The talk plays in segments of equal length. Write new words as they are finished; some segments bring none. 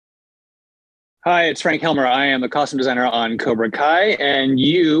Hi, it's Frank Helmer. I am the costume designer on Cobra Kai, and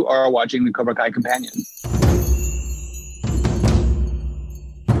you are watching the Cobra Kai Companion.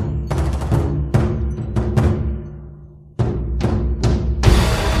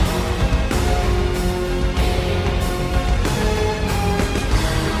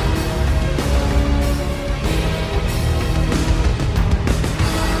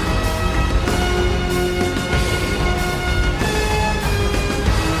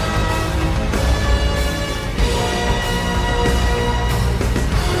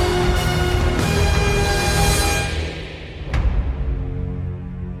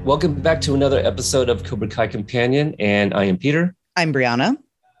 Welcome back to another episode of Cobra Kai Companion, and I am Peter. I'm Brianna.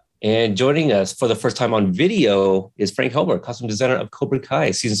 And joining us for the first time on video is Frank Helmer, costume designer of Cobra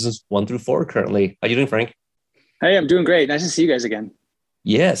Kai, seasons 1 through 4 currently. How you doing, Frank? Hey, I'm doing great. Nice to see you guys again.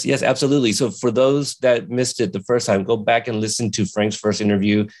 Yes, absolutely. So for those that missed it the first time, go back and listen to Frank's first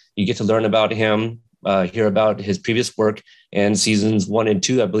interview. You get to learn about him, hear about his previous work, and seasons 1 and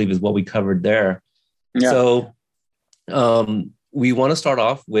 2, I believe, is what we covered there. Yeah. So we want to start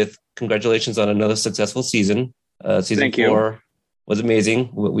off with congratulations on another successful season. Season 4 was amazing.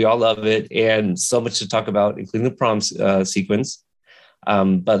 We all love it, and so much to talk about, including the prom sequence.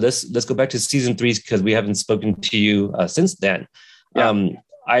 But let's go back to season 3 because we haven't spoken to you since then. Yeah.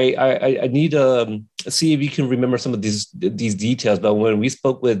 I need to see if you can remember some of these details. But when we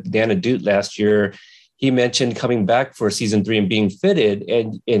spoke with Dan Adut last year, he mentioned coming back for season 3 and being fitted,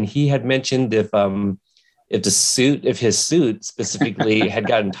 and he had mentioned if his suit specifically had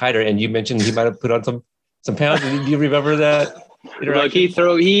gotten tighter, and you mentioned he might have put on some pounds. Do you remember that? Look, he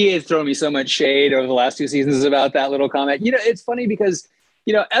has thrown me so much shade over the last 2 seasons about that little comment. It's funny because,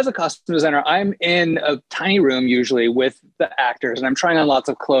 as a costume designer, I'm in a tiny room usually with the actors, and I'm trying on lots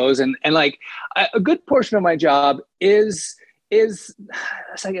of clothes, and like a good portion of my job is I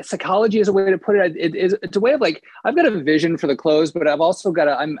guess psychology is a way to put it. It's a way of like, I've got a vision for the clothes, but I've also got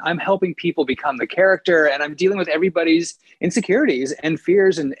I'm helping people become the character, and I'm dealing with everybody's insecurities and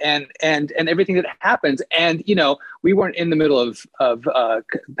fears and everything that happens. And, we weren't in the middle of a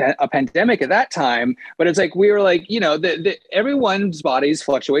pandemic at that time, but it's like, we were like, everyone's bodies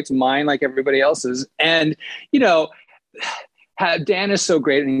fluctuates, mine like everybody else's. And, Dan is so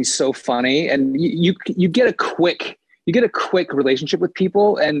great and he's so funny, and you get a quick relationship with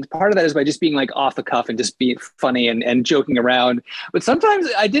people. And part of that is by just being like off the cuff and just being funny and joking around. But sometimes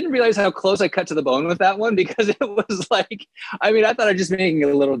I didn't realize how close I cut to the bone with that one, because it was like, I thought I was just making a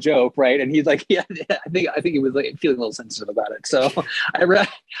little joke. Right. And he's like, yeah, I think he was like feeling a little sensitive about it. So I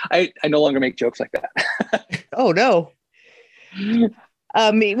no longer make jokes like that. Oh, no.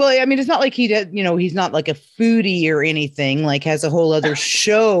 It's not like he did, he's not like a foodie or anything, like has a whole other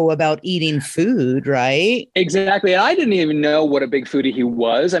show about eating food, right? Exactly. And I didn't even know what a big foodie he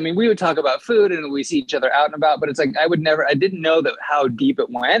was. We would talk about food and we see each other out and about, but it's like, I didn't know how deep it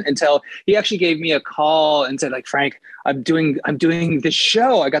went until he actually gave me a call and said, like, Frank, I'm doing this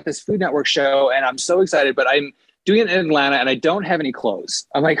show. I got this Food Network show and I'm so excited, but I'm doing it in Atlanta and I don't have any clothes.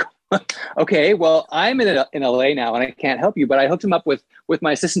 I'm like, okay, well, I'm in LA now and I can't help you, but I hooked him up with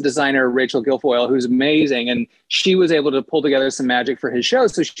my assistant designer, Rachel Guilfoyle, who's amazing. And she was able to pull together some magic for his show.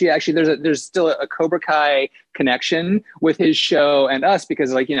 So she actually, there's still a Cobra Kai connection with his show and us,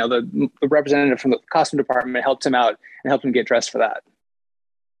 because like, the representative from the costume department helped him out and helped him get dressed for that.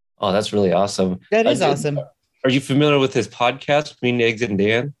 Oh, that's really awesome. That is awesome. Are you familiar with his podcast, Green Eggs and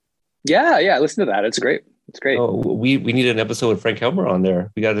Dan? Yeah. Listen to that. It's great. It's great. Oh, we need an episode with Frank Helmer on there.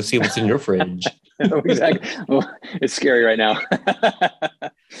 We got to see what's in your fridge. Exactly. Well, it's scary right now.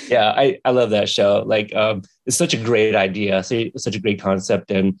 Yeah, I love that show. Like, it's such a great idea. Such a great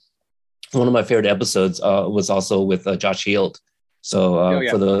concept. And one of my favorite episodes was also with Josh Heald. So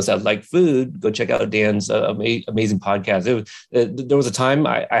for those that like food, go check out Dan's amazing podcast. There was a time,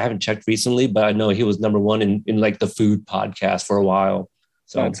 I haven't checked recently, but I know he was number one in like the food podcast for a while.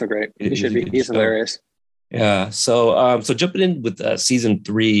 So that's so great. He should be. He's hilarious. Yeah. So jumping in with season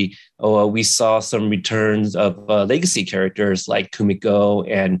 3, we saw some returns of legacy characters like Kumiko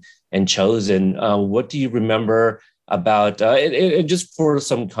and Chozen. What do you remember about? And just for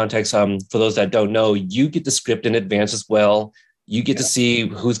some context, for those that don't know, you get the script in advance as well. You get to see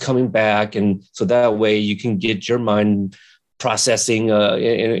who's coming back, and so that way you can get your mind processing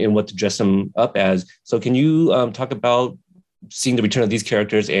in what to dress them up as. So can you talk about seeing the return of these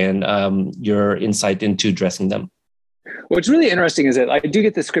characters and your insight into dressing them? What's really interesting is that I do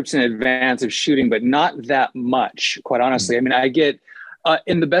get the scripts in advance of shooting, but not that much, quite honestly. I get,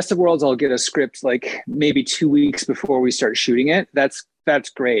 in the best of worlds, I'll get a script like maybe 2 weeks before we start shooting it. That's That's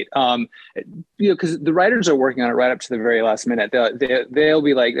great. Because the writers are working on it right up to the very last minute. They'll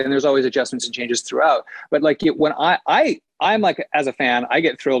be like, and there's always adjustments and changes throughout. But like when I'm like, as a fan, I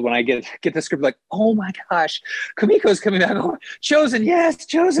get thrilled when I get the script, like, oh my gosh, Kimiko's coming back. Oh, Chosen, yes,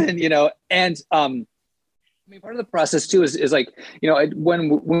 Chosen, and I mean, part of the process too is like,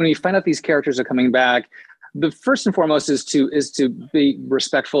 when we find out these characters are coming back, the first and foremost is to be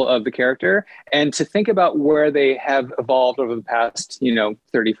respectful of the character and to think about where they have evolved over the past,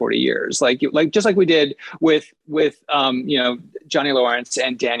 30, 40 years. Like just like we did with Johnny Lawrence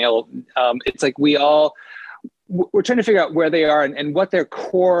and Daniel. It's like we're trying to figure out where they are and what their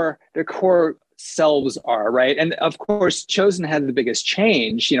core selves are, right? And of course, Chosen had the biggest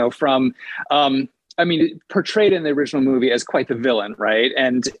change, from portrayed in the original movie as quite the villain, right?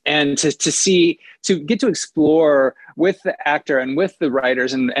 And to get to explore with the actor and with the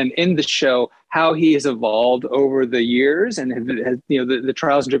writers and in the show how he has evolved over the years and the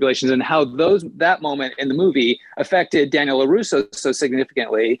trials and tribulations and how that moment in the movie affected Daniel LaRusso so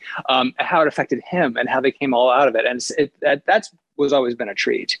significantly, how it affected him and how they came all out of it, and that's was always been a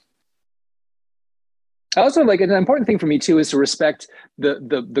treat. Also, like an important thing for me too is to respect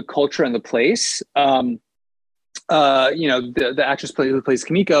the culture and the place. The actress who plays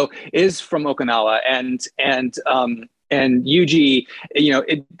Kimiko is from Okinawa, and Yuji, I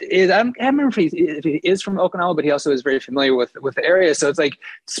don't remember if he is from Okinawa, but he also is very familiar with the area. So it's like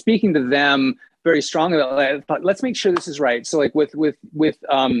speaking to them very strongly. But let's make sure this is right. So like with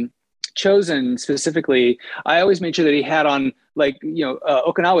Chosen specifically, I always made sure that he had on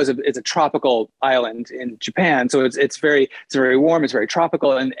Okinawa is a tropical island in Japan, so it's very warm, it's very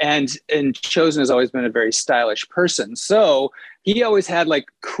tropical, and Chosen has always been a very stylish person. So he always had like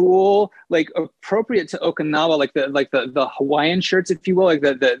cool, like appropriate to Okinawa, like the Hawaiian shirts, if you will, like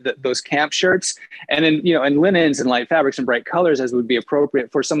the those camp shirts, and then and linens and light fabrics and bright colors as would be appropriate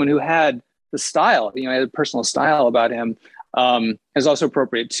for someone who had the style, had a personal style about him. Is also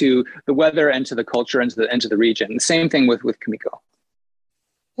appropriate to the weather and to the culture and to the region. The same thing with Kimiko.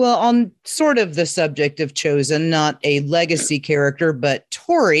 Well, on sort of the subject of Chosen, not a legacy character, but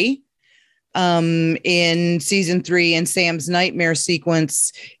Tori, in season 3 in Sam's nightmare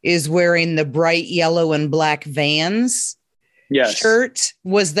sequence is wearing the bright yellow and black Vans shirt.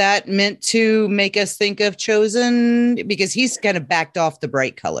 Was that meant to make us think of Chosen? Because he's kind of backed off the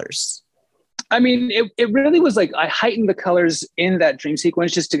bright colors. I mean, it really was like I heightened the colors in that dream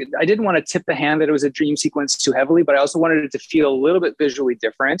sequence I didn't want to tip the hand that it was a dream sequence too heavily, but I also wanted it to feel a little bit visually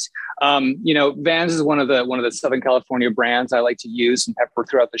different. Vans is one of the Southern California brands I like to use and pepper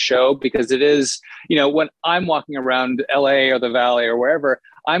throughout the show because it is, when I'm walking around LA or the Valley or wherever,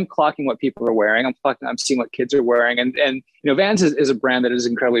 I'm clocking what people are wearing. I'm seeing what kids are wearing. And Vans is a brand that is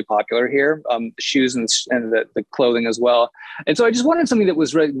incredibly popular here, the shoes and the clothing as well. And so I just wanted something that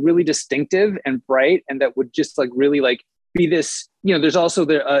was really distinctive and bright and that would just like really like be this, there's also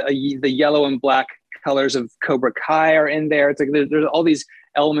the yellow and black colors of Cobra Kai are in there. It's like there's all these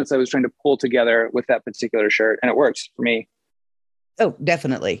elements I was trying to pull together with that particular shirt, and it works for me. Oh,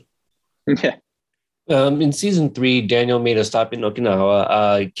 definitely. Yeah. In season 3, Daniel made a stop in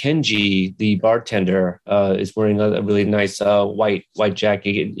Okinawa. Kenji, the bartender, is wearing a really nice white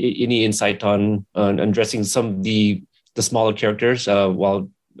jacket. Any insight on dressing some of the smaller characters while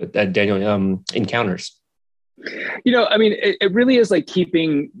that Daniel encounters? It really is like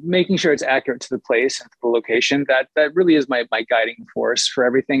making sure it's accurate to the place and to the location. That really is my guiding force for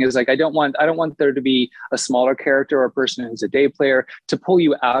everything. Is like I don't want there to be a smaller character or a person who's a day player to pull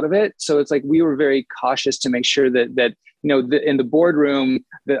you out of it. So it's like we were very cautious to make sure that in the boardroom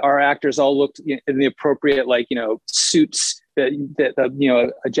that our actors all looked in the appropriate suits that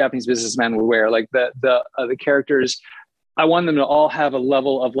a Japanese businessman would wear. Like the characters, I want them to all have a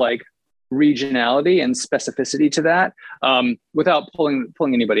level of like regionality and specificity to that, without pulling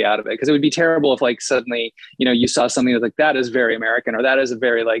anybody out of it, because it would be terrible if like suddenly you saw something that's like that is very American or that is a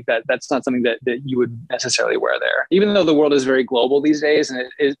very like that's not something that you would necessarily wear there, even though the world is very global these days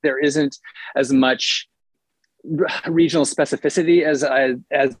and there isn't as much regional specificity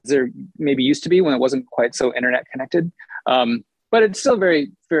as there maybe used to be when it wasn't quite so internet connected, but it's still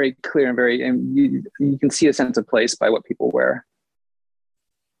very, very clear and you can see a sense of place by what people wear.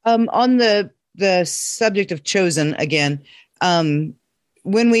 On the subject of Chosen again,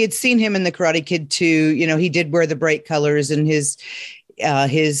 when we had seen him in the Karate Kid 2, he did wear the bright colors, and his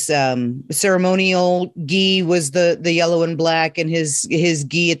ceremonial gi was the yellow and black, and his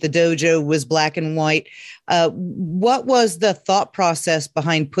gi at the dojo was black and white. What was the thought process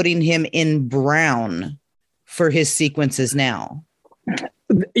behind putting him in brown for his sequences now?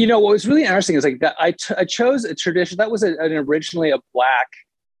 what was really interesting is like that I chose a tradition that was originally a black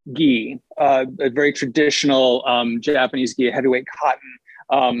gi, a very traditional Japanese gi, heavyweight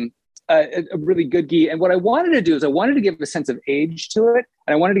cotton, a really good gi. And what I wanted to do is I wanted to give a sense of age to it,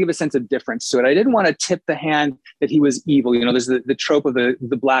 and I wanted to give a sense of difference to it. I didn't want to tip the hand that he was evil. There's the trope of the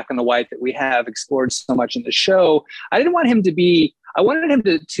black and the white that we have explored so much in the show. I didn't want him to be. I wanted him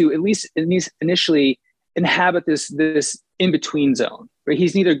to at least initially inhabit this in between zone where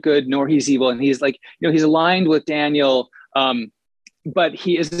he's neither good nor he's evil, and he's like he's aligned with Daniel, but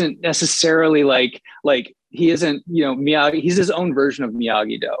he isn't necessarily like he isn't Miyagi. He's his own version of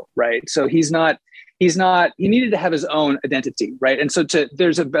Miyagi-Do, right? So he's not. He needed to have his own identity, right? And so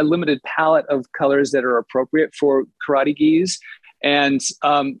there's a limited palette of colors that are appropriate for karate gis, and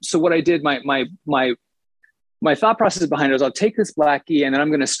so what I did, my thought process behind it was I'll take this black gi and then I'm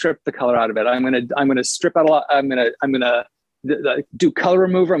going to strip the color out of it. I'm going to strip out a lot. I'm going to do color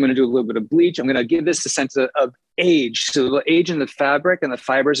remover. I'm going to do a little bit of bleach. I'm going to give this a sense of age. So the age in the fabric and the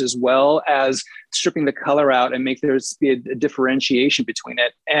fibers, as well as stripping the color out and make there be a differentiation between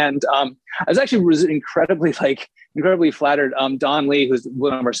it. And I was incredibly flattered. Don Lee, who's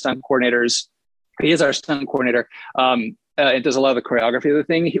one of our stunt coordinators, he is our stunt coordinator. It does a lot of the choreography of the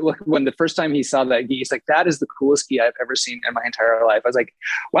thing. When the first time he saw that gi, he's like, "That is the coolest gi I've ever seen in my entire life." I was like,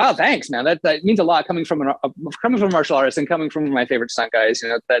 "Wow, thanks, man. That means a lot coming from a martial artist and coming from my favorite stunt guys.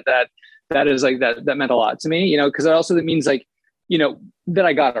 That is like that meant a lot to me. Because it also means like that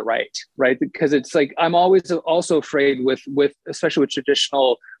I got it right? Because it's like I'm always also afraid with especially with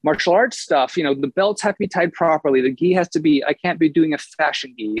traditional martial arts stuff. The belts have to be tied properly. The gi has to be. I can't be doing a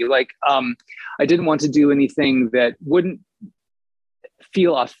fashion gi. I didn't want to do anything that wouldn't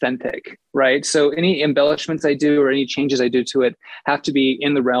feel authentic, right? So any embellishments I do or any changes I do to it have to be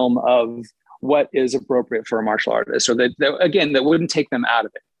in the realm of what is appropriate for a martial artist, or that wouldn't take them out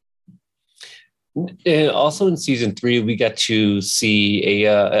of it. And also in season 3, we got to see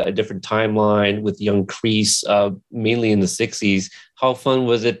a different timeline with young Kreese, mainly in the 60s. How fun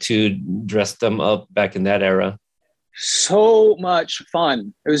was it to dress them up back in that era? So much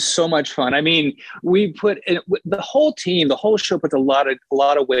fun. It was so much fun. I mean, we put the whole team, the whole show puts a lot of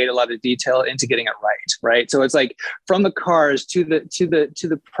weight, a lot of detail into getting it right. So it's like from the cars to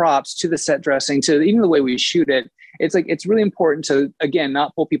the props, to the set dressing, to even the way we shoot it. It's like, it's really important to, again,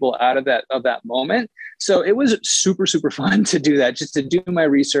 not pull people out of that moment. So it was super, super fun to do that, just to do my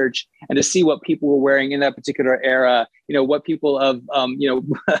research and to see what people were wearing in that particular era, what people of,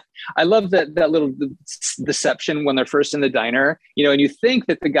 I love that little deception when they're first in the diner, and you think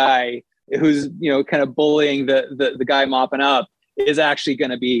that the guy who's, kind of bullying the guy mopping up is actually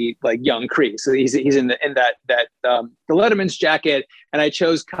going to be like young Kreese. So he's in that the Letterman's jacket, and I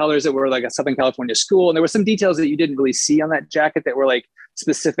chose colors that were like a Southern California school, and there were some details that you didn't really see on that jacket that were like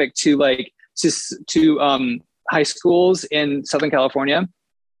specific to high schools in Southern California.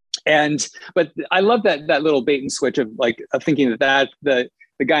 But I love that little bait and switch of thinking that the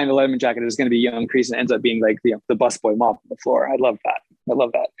guy in the Letterman jacket is going to be young Kreese and ends up being like the busboy mopping the floor. I love that.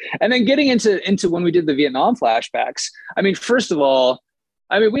 And then getting into when we did the Vietnam flashbacks, I mean, first of all,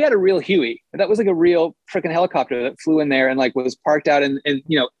 we had a real Huey. That was like a real freaking helicopter that flew in there and was parked out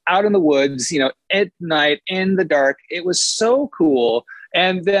out in the woods, at night in the dark. It was so cool.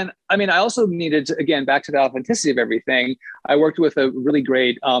 And then, I also needed to, again, back to the authenticity of everything. I worked with a really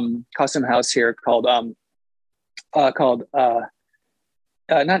great costume house here called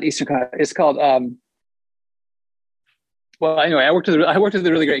not Eastern. It's called. Well, anyway, I worked with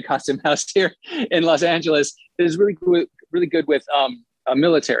a really great costume house here in Los Angeles. It is really good with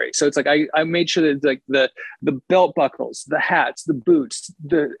military. So it's like I made sure that like the belt buckles, the hats, the boots,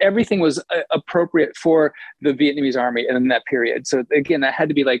 everything was appropriate for the Vietnamese army in that period. So again, that had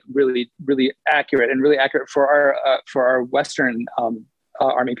to be like really, really accurate, and really accurate for our Western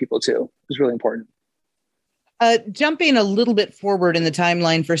army people too. It was really important. Jumping a little bit forward in the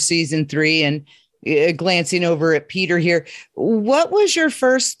timeline for season 3 and glancing over at Peter here, what was your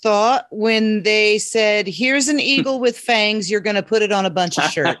first thought when they said, "Here's an eagle with fangs, you're going to put it on a bunch of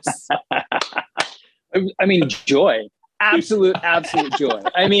shirts"? Joy, absolute joy.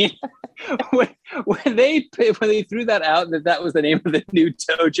 When they threw that out, that was the name of the new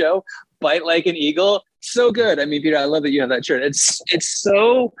dojo, Bite Like an Eagle. So good. Peter, I love that you have that shirt. It's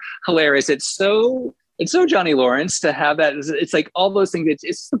so hilarious. It's so Johnny Lawrence to have that. It's like all those things.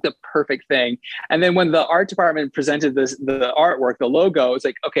 It's like the perfect thing. And then when the art department presented the artwork, the logo, it's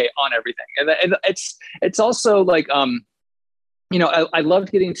like, okay, on everything. And it's also like, I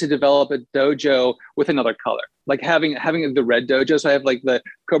loved getting to develop a dojo with another color, like having the red dojo. So I have like the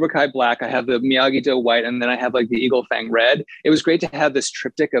Cobra Kai black, I have the Miyagi-Do white, and then I have like the Eagle Fang red. It was great to have this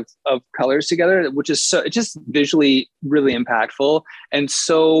triptych of colors together, which is so just visually really impactful and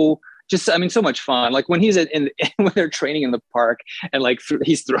so so much fun. Like when he's when they're training in the park and like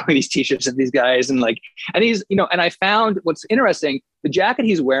he's throwing these t-shirts at these guys and he's and I found what's interesting, the jacket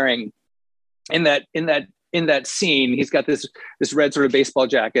he's wearing in that scene, he's got this red sort of baseball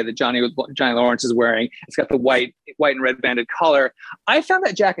jacket that Johnny Lawrence is wearing. It's got the white and red banded collar. I found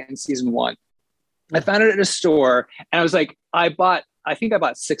that jacket in season 1. I found it at a store, and I was like, I think I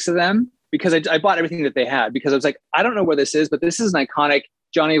bought 6 of them because I bought everything that they had, because I was like, I don't know where this is, but this is an iconic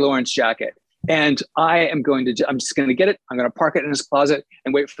Johnny Lawrence jacket. And I'm just going to get it. I'm going to park it in his closet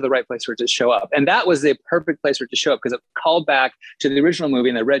and wait for the right place for it to show up. And that was the perfect place for it to show up, because it called back to the original movie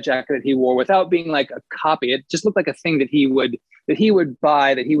and the red jacket that he wore without being like a copy. It just looked like a thing that he would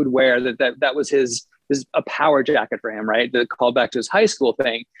buy, that he would wear, that was his a power jacket for him, right? That called back to his high school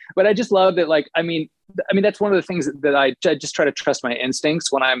thing. But I just love that. Like, I mean, that's one of the things that I just try to trust my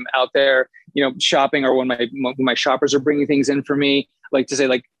instincts when I'm out there, shopping, or when my shoppers are bringing things in for me, like to say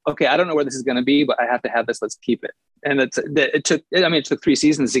like, okay, I don't know where this is going to be, but I have to have this. Let's keep it. And it took 3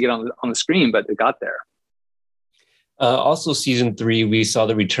 seasons to get on the screen, but it got there. Also, season 3, we saw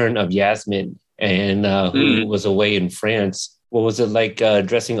the return of Yasmin, and who was away in France. What was it like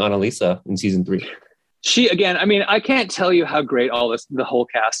dressing Annalisa in season 3? She, again, I can't tell you how great the whole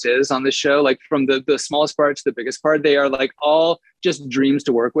cast is on this show. Like from the smallest part to the biggest part, they are like all just dreams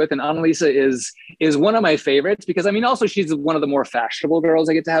to work with. And Annalisa is one of my favorites because also she's one of the more fashionable girls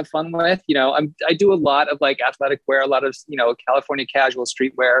I get to have fun with. I do a lot of like athletic wear, a lot of, California casual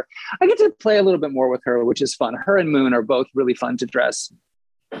streetwear. I get to play a little bit more with her, which is fun. Her and Moon are both really fun to dress.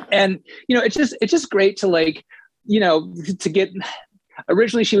 And, it's just great to like, to get,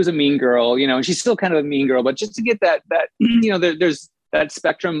 originally she was a mean girl, and she's still kind of a mean girl, but just to get that there's that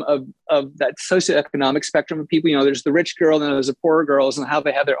spectrum of that socioeconomic spectrum of people. There's the rich girl and there's the poorer girls, and how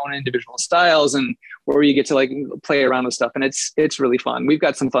they have their own individual styles, and where you get to like play around with stuff. And it's really fun. We've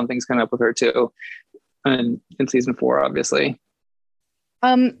got some fun things coming up with her too, and in season 4, obviously.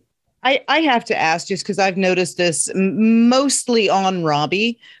 I have to ask, just because I've noticed this mostly on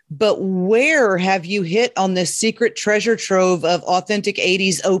Robbie, but where have you hit on this secret treasure trove of authentic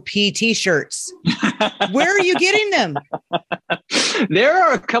 80s OP t-shirts? Where are you getting them? There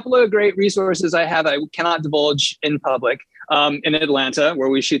are a couple of great resources I have that I cannot divulge in public. In Atlanta, where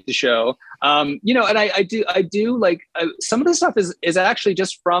we shoot the show, and I do like some of the stuff is actually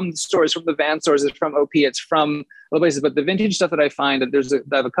just from the stores, from the van stores. It's from OP. It's from other places, but the vintage stuff that I find, that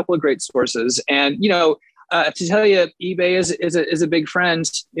I have a couple of great sources. And to tell you, eBay is a big friend.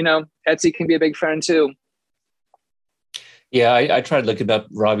 Etsy can be a big friend too. Yeah, I tried looking up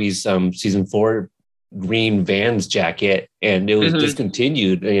Robbie's season 4 green Vans jacket, and it was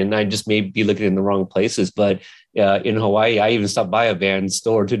discontinued, and I just may be looking in the wrong places. But in Hawaii, I even stopped by a Vans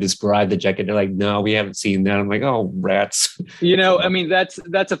store to describe the jacket. They're like, no, we haven't seen that. I'm like, oh, rats.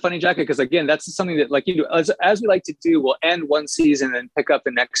 That's a funny jacket, because again, that's something that like as we like to do, we'll end one season and pick up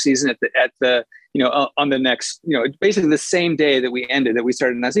the next season at the on the next, basically the same day that we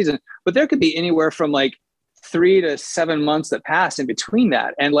started in that season. But there could be anywhere from like 3 to 7 months that passed in between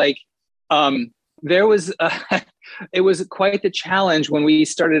that, and like there was it was quite the challenge when we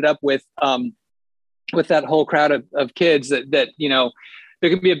started up with that whole crowd of kids that there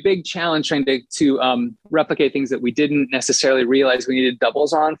could be a big challenge trying to replicate things that we didn't necessarily realize we needed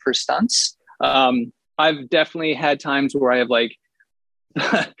doubles on for stunts. I've definitely had times where I have like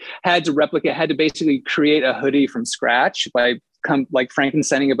had to basically create a hoodie from scratch by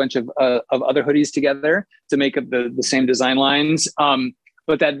Franken-sending a bunch of other hoodies together to make up the same design lines.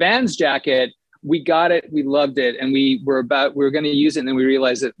 But that Vans jacket, we got it, we loved it, and we were going to use it, and then we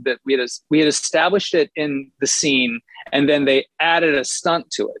realized that we had established it in the scene, and then they added a stunt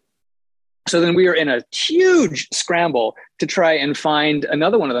to it. So then we were in a huge scramble to try and find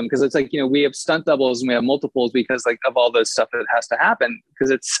another one of them, because it's like, we have stunt doubles and we have multiples because like of all the stuff that has to happen, because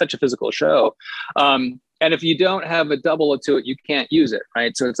it's such a physical show. And if you don't have a double to it, you can't use it,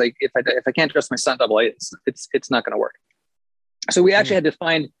 right? So it's like if I can't dress my stunt double, it's not going to work. So we actually had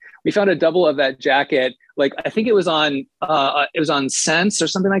to we found a double of that jacket. Like, I think it was on Sense or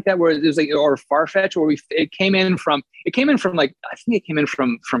something like that, where it was like, or Farfetch, where it came in from like, I think it came in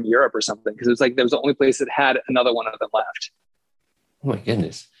from Europe or something. Cause it was like, there was the only place that had another one of them left. Oh my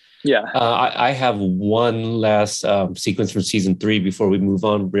goodness. Yeah. I have one last sequence from season 3 before we move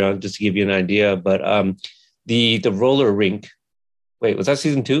on, Brianna, just to give you an idea. But the roller rink, wait, was that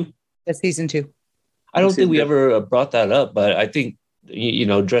season 2? That's season 2. I don't think we ever brought that up, but I think,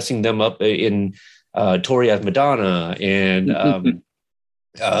 dressing them up in Tori as Madonna and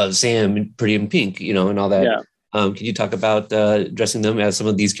Sam Pretty in Pink, and all that. Yeah. Can you talk about dressing them as some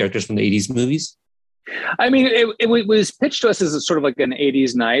of these characters from the 80s movies? I mean, it was pitched to us as a sort of like an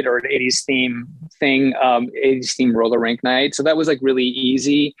 80s night or an 80s theme thing, 80s theme roller rink night. So that was like really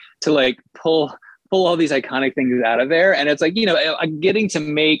easy to like pull all these iconic things out of there. And it's like, getting to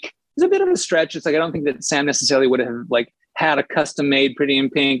make, it's a bit of a stretch. It's like, I don't think that Sam necessarily would have like had a custom made Pretty in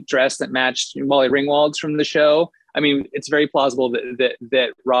Pink dress that matched Molly Ringwald's from the show. I mean, it's very plausible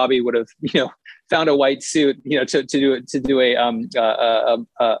that Robbie would have, found a white suit, to do a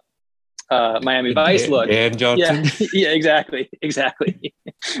Miami Vice look. Dan Johnson. Yeah, exactly.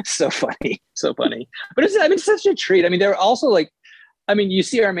 So funny. But it's such a treat. I mean, they're also like, I mean, you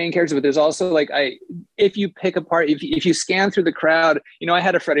see our main characters, but there's also like, if you pick apart, if you scan through the crowd, I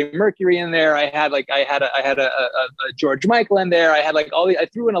had a Freddie Mercury in there. I had a George Michael in there. I had like I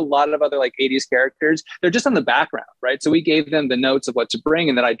threw in a lot of other like 80s characters. They're just on the background, right? So we gave them the notes of what to bring,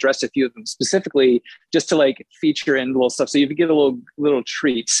 and then I dressed a few of them specifically just to like feature in little stuff. So you get a little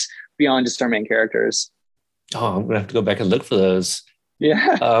treats beyond just our main characters. Oh, I'm gonna have to go back and look for those.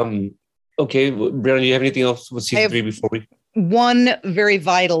 Yeah. Okay, Brianna, do you have anything else with season 3 before we? One very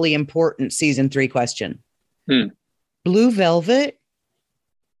vitally important season 3 question. Blue velvet.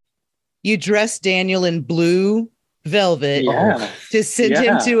 You dressed Daniel in blue velvet to send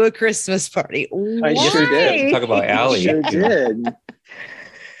him to a Christmas party. Why? I sure did. Talk about Allie. Sure did.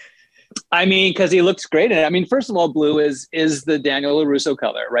 I mean, because he looks great in it. I mean, first of all, blue is the Daniel LaRusso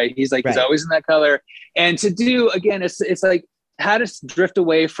color, right? He's like, he's always in that color. And to do, again, it's like, how to drift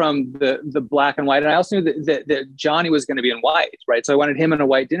away from the black and white. And I also knew that Johnny was going to be in white, right? So I wanted him in a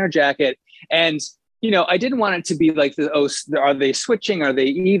white dinner jacket. And, I didn't want it to be like, are they switching? Are they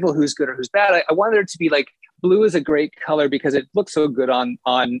evil? Who's good or who's bad? I wanted it to be like, blue is a great color because it looks so good on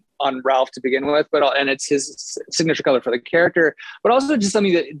Ralph to begin with, and it's his signature color for the character, but also just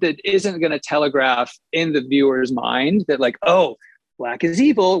something that isn't going to telegraph in the viewer's mind that like, oh, black is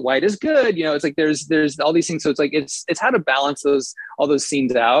evil, white is good. It's like there's all these things. So it's like it's how to balance all those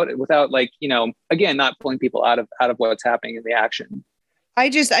scenes out without like, again, not pulling people out of what's happening in the action. I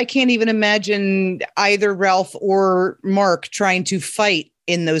can't even imagine either Ralph or Mark trying to fight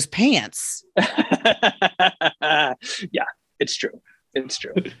in those pants. Yeah, it's true.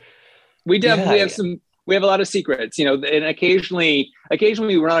 We definitely we have a lot of secrets, and occasionally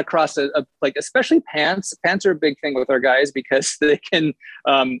we run across like, especially pants. Pants are a big thing with our guys because they can,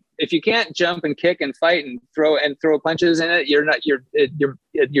 if you can't jump and kick and fight and throw punches in it,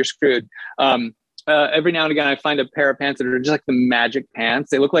 you're screwed. Every now and again, I find a pair of pants that are just like the magic pants.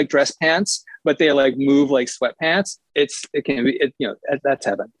 They look like dress pants, but they like move like sweatpants. That's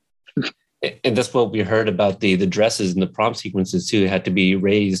heaven. And that's what we heard about the dresses and the prom sequences too. It had to be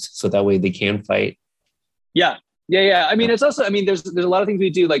raised so that way they can fight. Yeah. I mean, it's also, there's a lot of things we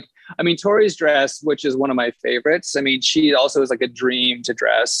do. Like, Tori's dress, which is one of my favorites. She also is like a dream to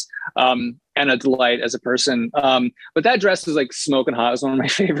dress, and a delight as a person. But that dress is like smoking hot. Is one of my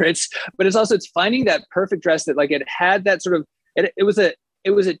favorites. But it's finding that perfect dress that like it had that sort of, it was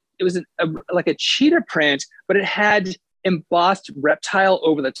like a cheetah print, but it had embossed reptile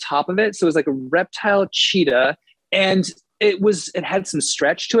over the top of it. So it was like a reptile cheetah, and it had some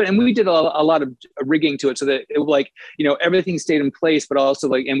stretch to it. And we did a lot of rigging to it so that it like, everything stayed in place, but also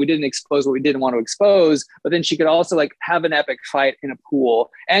like, and we didn't expose what we didn't want to expose, but then she could also like have an epic fight in a pool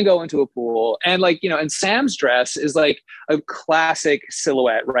and go into a pool. And like, and Sam's dress is like a classic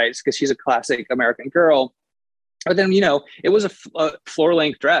silhouette, right? Because she's a classic American girl. But then, it was a floor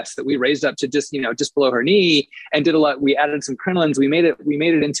length dress that we raised up to just below her knee, and did a lot. We added some crinolines. We made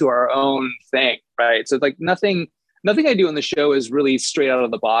it into our own thing, right? So like nothing I do in the show is really straight out of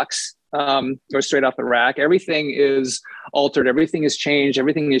the box, or straight off the rack. Everything is altered. Everything is changed.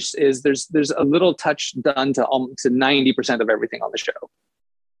 Everything is there's a little touch done to 90% of everything on the show.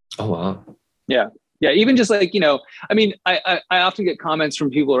 Oh, wow. Yeah. Even just like, I often get comments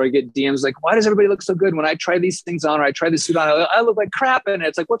from people, or I get DMs like, why does everybody look so good when I try these things on, or I try this suit on? I look like crap. And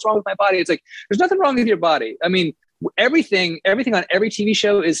it's like, what's wrong with my body? It's like, there's nothing wrong with your body. Everything on every TV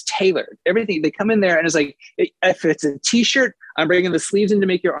show is tailored. Everything, they come in there and it's like, if it's a t-shirt, I'm bringing the sleeves in to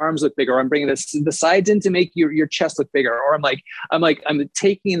make your arms look bigger. Or I'm bringing the sides in to make your chest look bigger. Or I'm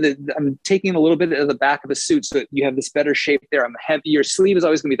taking a little bit of the back of the suit so that you have this better shape there. I'm heavy. Your sleeve is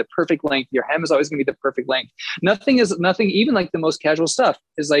always going to be the perfect length. Your hem is always going to be the perfect length. Nothing, even like the most casual stuff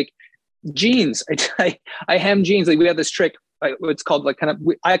is like jeans. I hem jeans. Like we have this trick. It's called like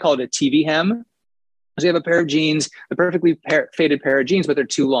I call it a TV hem. So you have a pair of jeans, the perfectly faded pair of jeans, but they're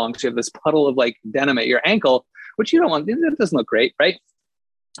too long. So you have this puddle of like denim at your ankle, which you don't want. It doesn't look great, right?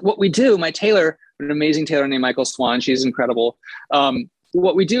 What we do, my tailor, an amazing tailor named Michael Swan, she's incredible.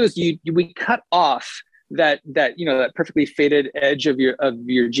 What we do is we cut off that perfectly faded edge of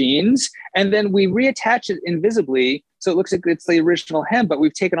your jeans, and then we reattach it invisibly, so it looks like it's the original hem, but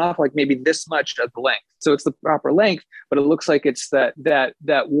we've taken off like maybe this much of the length, so it's the proper length, but it looks like it's that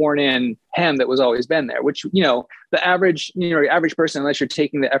worn in hem that was always been there. Which the average person, unless you're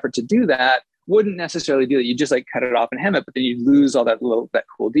taking the effort to do that, wouldn't necessarily do that. You just like cut it off and hem it, but then you lose all that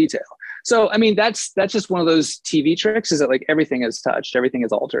cool detail. So I mean, that's just one of those TV tricks, is that like everything is touched, everything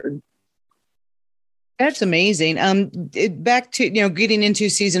is altered. That's amazing. Back to, getting into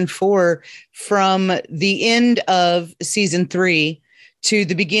season 4, from the end of season 3 to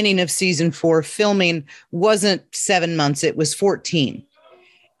the beginning of season 4, filming wasn't 7 months. It was 14.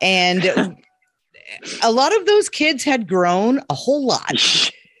 And a lot of those kids had grown a whole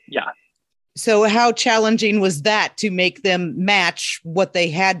lot. Yeah. So how challenging was that to make them match what they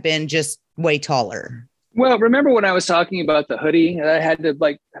had been, just way taller? Well, remember when I was talking about the hoodie that I had to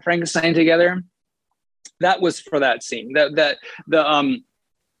like Frankenstein together? That was for that scene. The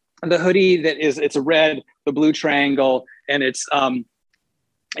hoodie it's a red, the blue triangle, and it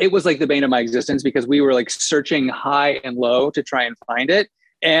was like the bane of my existence, because we were like searching high and low to try and find it,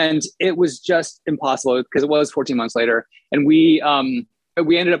 and it was just impossible because it was 14 months later, and we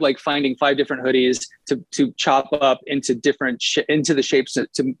ended up like finding 5 different hoodies to chop up into into the shapes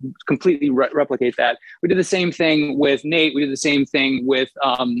to completely replicate that. We did the same thing with Nate. We did the same thing with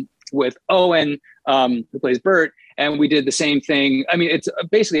Owen, who plays Bert, and we did the same thing. I mean, it's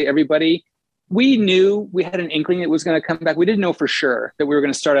basically everybody. We knew, we had an inkling it was going to come back. We didn't know for sure that we were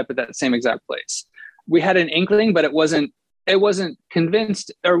going to start up at that same exact place. We had an inkling, but it wasn't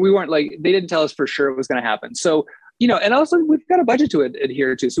convinced, or we weren't like, they didn't tell us for sure it was going to happen. So, and also we've got a budget to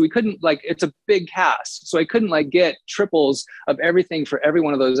adhere to. So we couldn't it's a big cast. So I couldn't get triples of everything for every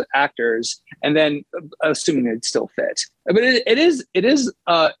one of those actors, and then assuming they'd still fit. But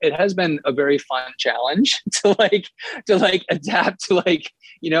it has been a very fun challenge to adapt to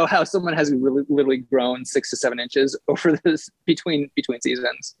how someone has really literally grown 6 to 7 inches over this between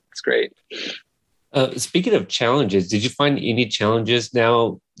seasons. It's great. Speaking of challenges, did you find any challenges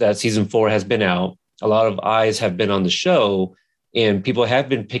now that season 4 has been out? A lot of eyes have been on the show, and people have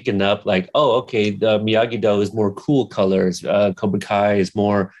been picking up like, oh, okay, the Miyagi-Do is more cool colors. Cobra Kai is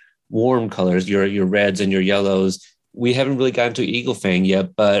more warm colors, your reds and your yellows. We haven't really gotten to Eagle Fang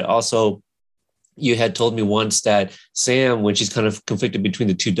yet, but also you had told me once that Sam, when she's kind of conflicted between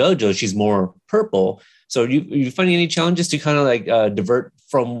the two dojos, she's more purple. So you finding any challenges to kind of divert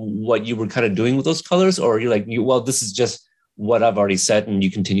from what you were kind of doing with those colors, or you're like, well, this is just what I've already set, and you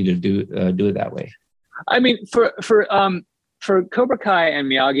continue to do it that way? I mean, for Cobra Kai and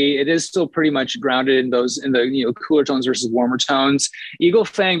Miyagi, it is still pretty much grounded in the cooler tones versus warmer tones. Eagle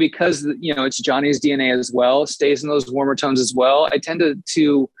Fang, because it's Johnny's DNA as well, stays in those warmer tones as well. I tend to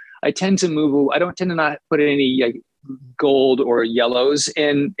move. I don't tend to not put any gold or yellows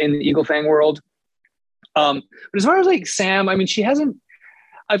in the Eagle Fang world. But as far as Sam, I mean, she hasn't.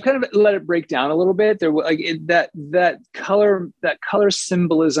 I've kind of let it break down a little bit. There, that color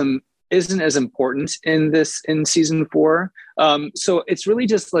symbolism isn't as important in season 4. So it's really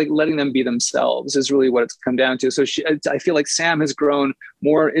just letting them be themselves is really what it's come down to. So I feel like Sam is growing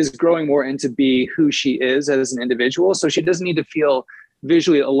more into be who she is as an individual. So she doesn't need to feel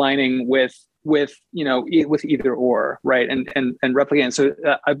visually aligning with either or, right. And replicating. So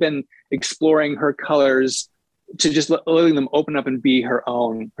I've been exploring her colors to just letting them open up and be her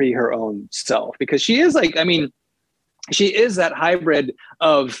own self, because she is she is that hybrid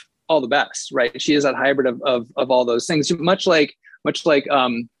of all the best, right? She is that hybrid of all those things, much like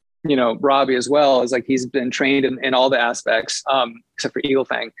Robbie as well, is he's been trained in all the aspects, except for Eagle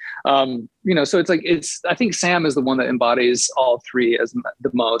Fang. So I think Sam is the one that embodies all 3 as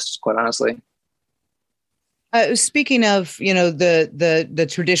the most, quite honestly. Speaking of, the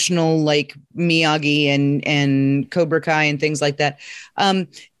traditional Miyagi and Cobra Kai and things like that.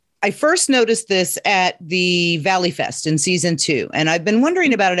 I first noticed this at the Valley Fest in season 2, and I've been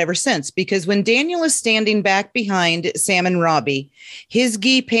wondering about it ever since, because when Daniel is standing back behind Sam and Robbie, his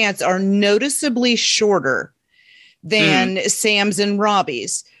gi pants are noticeably shorter than Sam's and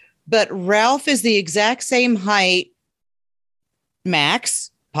Robbie's, but Ralph is the exact same height,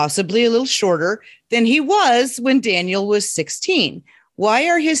 max, possibly a little shorter than he was when Daniel was 16. Why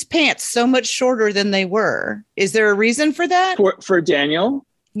are his pants so much shorter than they were? Is there a reason for that? For Daniel?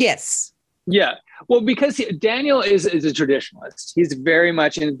 Yes. Yeah. Well, because Daniel is a traditionalist. He's very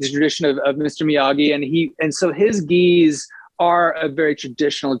much in the tradition of Mr. Miyagi, and so his gis are a very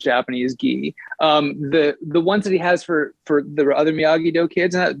traditional Japanese gi. The ones that he has for the other Miyagi-Do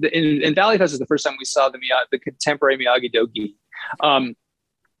kids, and in Valley Fest is the first time we saw the contemporary Miyagi-Do gi.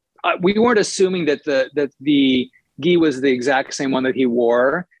 We weren't assuming that the gi was the exact same one that he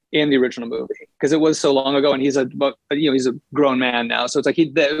wore in the original movie, because it was so long ago, and he's a grown man now. So it's like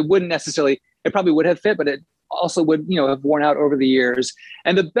it wouldn't necessarily, it probably would have fit, but it also would, have worn out over the years.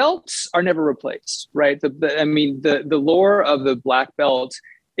 And the belts are never replaced, right? The lore of the black belt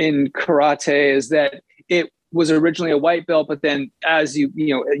in karate is that it was originally a white belt, but then as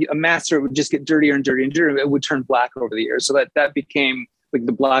a master, it would just get dirtier and dirtier and dirtier. It would turn black over the years. So that became like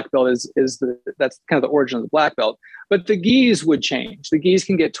the black belt that's kind of the origin of the black belt. But the gis would change. The gis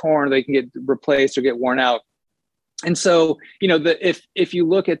can get torn, they can get replaced or get worn out. And so, if you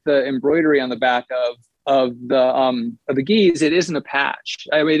look at the embroidery on the back of the gis, it isn't a patch.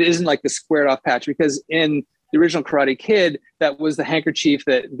 I mean, it isn't like the squared off patch, because in the original Karate Kid, that was the handkerchief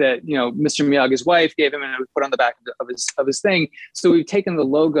that Mr. Miyagi's wife gave him, and it was put on the back of his thing. So we've taken the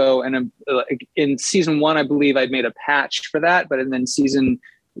logo, and in season 1, I believe I'd made a patch for that, but then season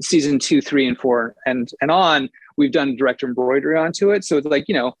 2, 3, and 4, and on, we've done direct embroidery onto it. So it's like,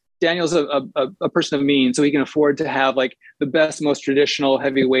 Daniel's a person of means, so he can afford to have like the best, most traditional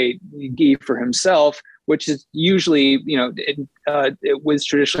heavyweight gi for himself, which is usually, it was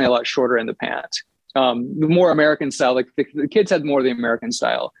traditionally a lot shorter in the pant. The more American style, like the kids had more of the American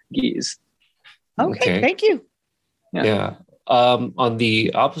style gis. Okay. Thank you. Yeah. On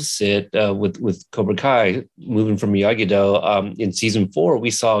the opposite, with Cobra Kai, moving from Miyagi-Do, in season 4,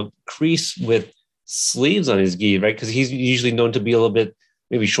 we saw Kreese with sleeves on his gi, right? Because he's usually known to be a little bit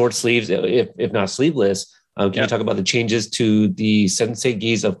maybe short sleeves, if not sleeveless. Can you talk about the changes to the sensei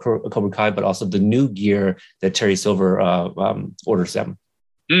gis of Cobra Kai, but also the new gear that Terry Silver orders them?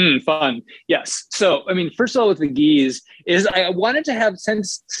 Fun. Yes. So, I mean, first of all, with the gis is I wanted to have,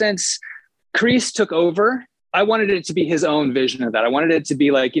 since Kreese took over, I wanted it to be his own vision of that. I wanted it to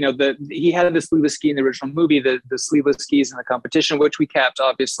be like, he had the sleeveless ski in the original movie, the sleeveless skis in the competition, which we kept,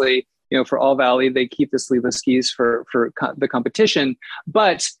 obviously, for All Valley, they keep the sleeveless skis for the competition.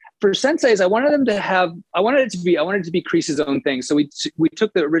 But for senseis, I wanted it to be Kreese's own thing. So we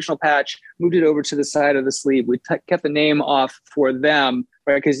took the original patch, moved it over to the side of the sleeve. We kept the name off for them,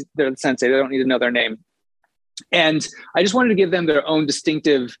 right? Because they're the sensei, they don't need to know their name. And I just wanted to give them their own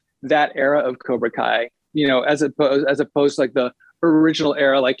distinctive, that era of Cobra Kai, as opposed to like the original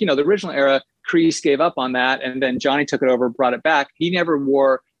era. Like, the original era, Kreese gave up on that, and then Johnny took it over, brought it back. He never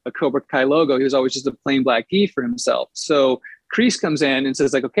wore a Cobra Kai logo. He was always just a plain black gi for himself. So Kreese comes in and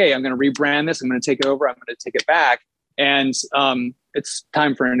says like, okay, I'm going to rebrand this. I'm going to take it over. I'm going to take it back. And it's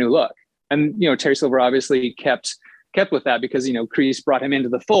time for a new look. And, Terry Silver obviously kept with that, because, Kreese brought him into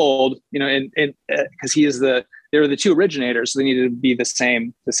the fold, and because they were the two originators. So they needed to be the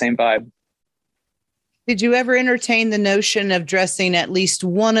same vibe. Did you ever entertain the notion of dressing at least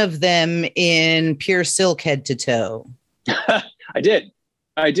one of them in pure silk head to toe? I did.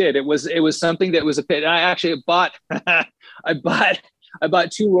 It was something that was a bit. I actually bought. I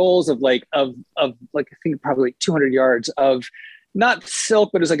bought 2 rolls of like I think probably like 200 yards of not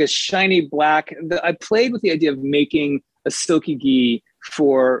silk, but it was like a shiny black. I played with the idea of making a silky gi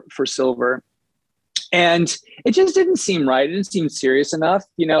for Silver, and it just didn't seem right. It didn't seem serious enough.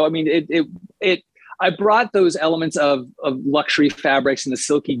 I mean, I brought those elements of luxury fabrics and the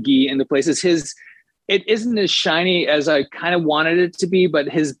silky gi into places. It isn't as shiny as I kind of wanted it to be, but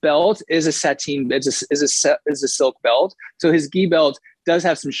his belt is a sateen, is a silk belt. So his gi belt does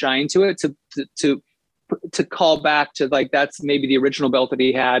have some shine to it to call back to like, that's maybe the original belt that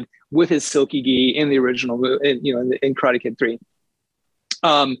he had with his silky gi in the original, in Karate Kid 3.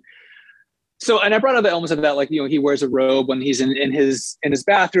 So, and I brought other elements of that, like, he wears a robe when he's in his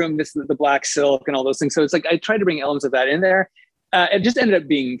bathroom, the black silk and all those things. So it's like, I tried to bring elements of that in there. It just ended up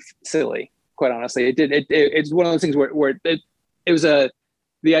being silly. Quite honestly, it's one of those things where it was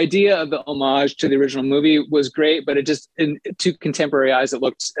the idea of the homage to the original movie was great, but it just, to contemporary eyes, it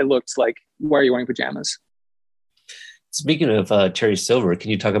looked like, why are you wearing pajamas? Speaking of Terry Silver, can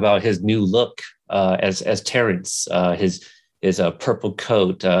you talk about his new look as Terrence, his purple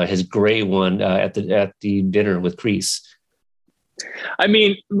coat, his gray one at the dinner with Kreese? I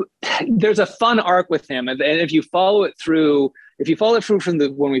mean, there's a fun arc with him, and if you follow it through from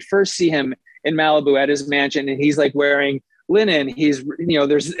when we first see him in Malibu at his mansion, and he's like wearing linen, he's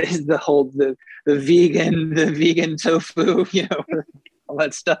there's the whole the vegan tofu, all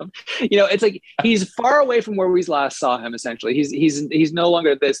that stuff. It's like he's far away from where we last saw him. Essentially, he's no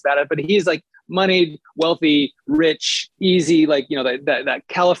longer that, but he's like moneyed, wealthy, rich, easy, like, you know, that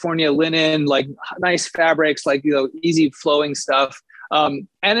California linen, like nice fabrics, like, you know, easy flowing stuff. And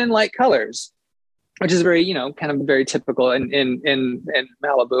in light colors, which is very, you know, kind of very typical in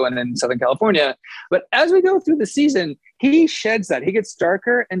Malibu and in Southern California. But as we go through the season, he sheds that. He gets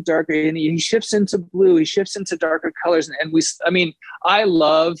darker and darker, and he shifts into blue. He shifts into darker colors. I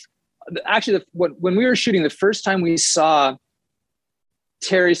love, actually, when we were shooting, the first time we saw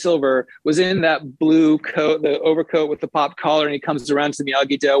Terry Silver was in that blue coat, the overcoat with the pop collar, and he comes around to the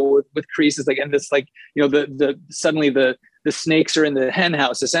Miyagi-Do with creases, like, and this, like, you know, suddenly the snakes are in the hen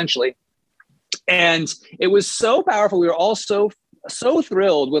house, essentially. And it was so powerful. We were all so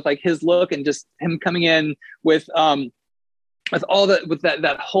thrilled with, like, his look, and just him coming in with all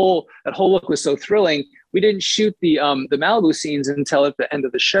that whole look was so thrilling. We didn't shoot the Malibu scenes until at the end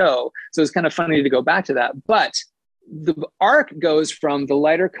of the show, so it's kind of funny to go back to that. But the arc goes from the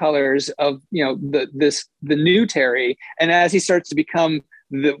lighter colors of, you know, the new Terry, and as he starts to become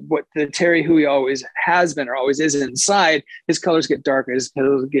the Terry who he always has been or always is inside, his colors get darker. His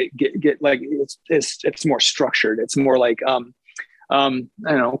colors get like, it's more structured. It's more like I don't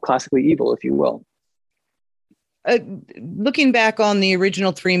know, classically evil, if you will. Looking back on the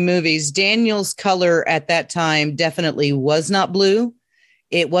original 3 movies, Daniel's color at that time definitely was not blue.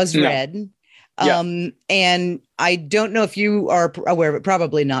 It was red. Yeah. And I don't know if you are aware of it,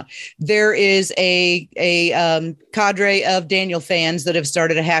 probably not. There is a cadre of Daniel fans that have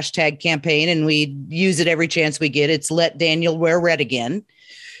started a hashtag campaign, and we use it every chance we get. It's Let Daniel Wear Red Again.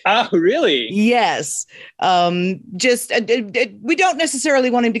 Oh, really? Yes. We don't necessarily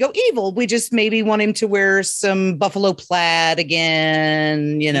want him to go evil. We just maybe want him to wear some buffalo plaid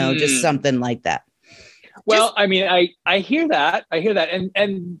again, you know, just something like that. Well, I mean, I hear that.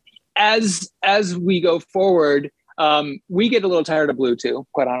 And as we go forward, we get a little tired of blue too,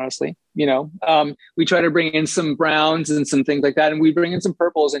 quite honestly. You know, we try to bring in some browns and some things like that, and we bring in some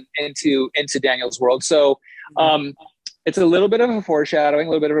purples into Daniel's world. So it's a little bit of a foreshadowing, a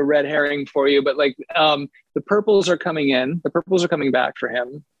little bit of a red herring for you, but like the purples are coming in. The purples are coming back for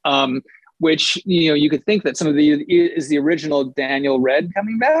him, which, you know, you could think that is the original Daniel red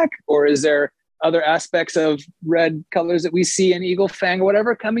coming back, or is there other aspects of red colors that we see in Eagle Fang or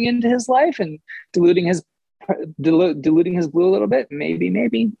whatever coming into his life and diluting his blue a little bit?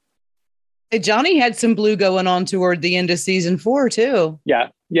 Maybe. Johnny had some blue going on toward the end of season 4 too. Yeah.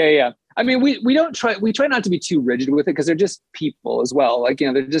 I mean, we try not to be too rigid with it, because they're just people as well. Like, you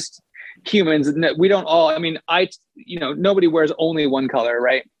know, they're just humans. We don't all, I mean, nobody wears only one color,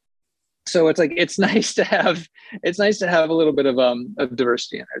 right? So it's like, it's nice to have a little bit of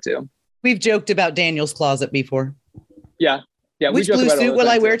diversity in there too. We've joked about Daniel's closet before. Yeah. Which blue suit will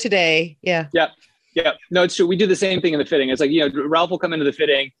I wear today? Yeah. No, it's true. We do the same thing in the fitting. It's like, you know, Ralph will come into the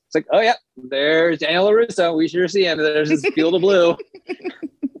fitting. It's like, oh yeah, there's Daniel LaRusso. We sure see him. There's his field of blue.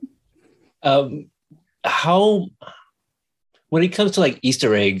 How, when it comes to like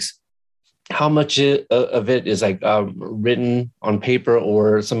Easter eggs, how much of it is like written on paper,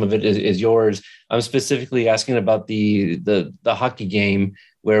 or some of it is yours? I'm specifically asking about the hockey game,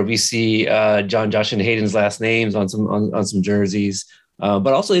 where we see John, Josh, and Hayden's last names on some jerseys. But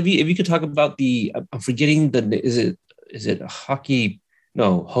also, if you could talk about I'm forgetting is it hockey?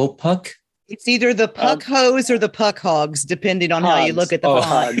 No, Ho Puck. It's either the puck hose or the puck hogs, depending on how you look at the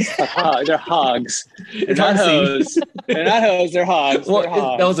hogs. They're hogs. They're not hose. They're not hose. They're hogs. Well, they're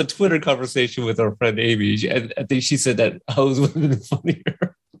hogs. That was a Twitter conversation with our friend Amy, and I think she said that hose would have been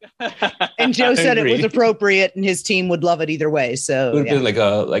funnier. And Joe said it was appropriate, and his team would love it either way. So it would have been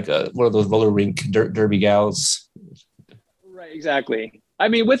like a one of those roller rink derby gals. Right, exactly. I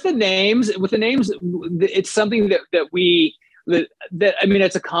mean, with the names, it's something that I mean,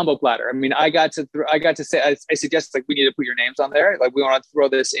 it's a combo platter. I mean, I got to say, I suggested, like, we need to put your names on there. Like, we want to throw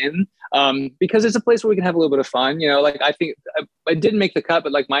this in because it's a place where we can have a little bit of fun. You know, like, I think I didn't make the cut,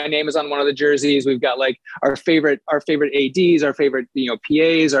 but like, my name is on one of the jerseys. We've got like our favorite ADs, our favorite, you know,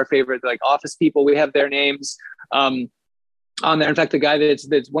 PAs, our favorite like office people. We have their names on there. In fact, the guy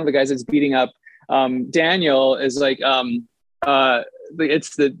that's one of the guys that's beating up Daniel is like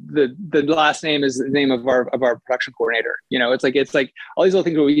it's the last name is the name of our production coordinator. You know, it's like all these little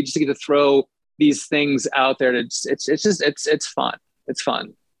things where we just get to throw these things out there. It's fun. It's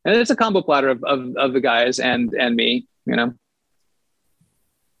fun, and it's a combo platter of the guys and me. You know.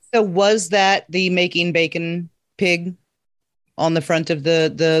 So was that the Making Bacon pig on the front of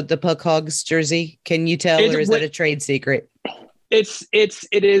the Puck Hogs jersey? Can you tell, or is that a trade secret? It's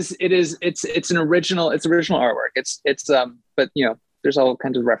an original artwork. It's but you know, there's all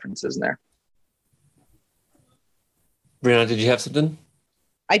kinds of references in there. Brianna, did you have something?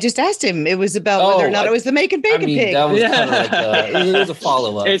 I just asked him. It was about whether or not it was the Make and Bacon Pig. That was kind of like it was a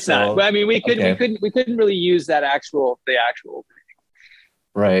follow-up. It's not. But I mean, we couldn't really use the actual.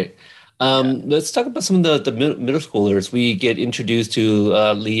 Right. Let's talk about some of the middle schoolers. We get introduced to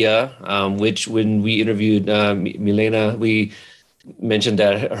Leah, which when we interviewed Milena, we mentioned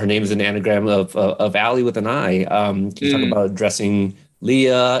that her name is an anagram of Allie with an I. Can you talk about addressing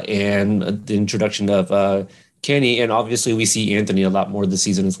Leah and the introduction of Kenny? And obviously we see Anthony a lot more this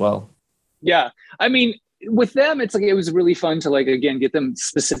season as well. Yeah. I mean, with them, it's like, it was really fun to like, again, get them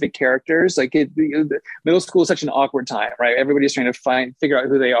specific characters. Like middle school is such an awkward time, right? Everybody's trying to figure out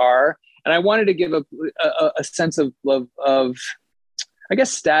who they are. And I wanted to give a sense of I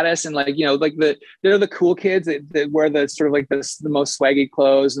guess status and like, you know, like they're the cool kids that wear the sort of like the most swaggy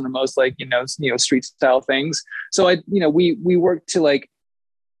clothes and the most like, you know, street style things. So we worked to like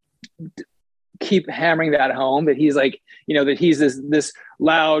keep hammering that home, that he's like, you know, that he's this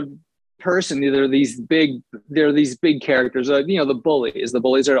loud person. They're these big characters. You know, the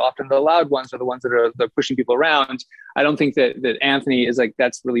bullies are often the loud ones, are the ones that are pushing people around. I don't think that Anthony is like,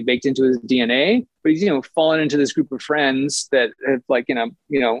 that's really baked into his DNA, but he's, you know, fallen into this group of friends that have like, you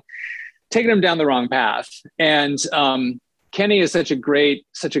know, taken him down the wrong path. And Kenny is such a great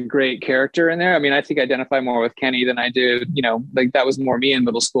character in there. I mean, I think I identify more with Kenny than I do, you know, like that was more me in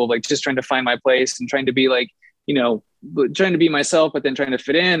middle school, like just trying to find my place and trying to be like, you know, trying to be myself, but then trying to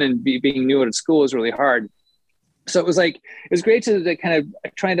fit in and being new at school is really hard. So it was great to kind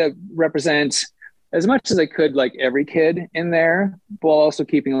of trying to represent as much as I could, like every kid in there, while also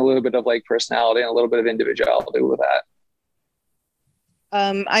keeping a little bit of like personality and a little bit of individuality with that.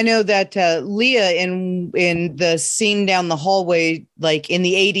 I know that Leah in the scene down the hallway, like in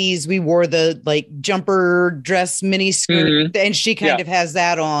the 80s, we wore the like jumper dress mini skirt, and she kind of has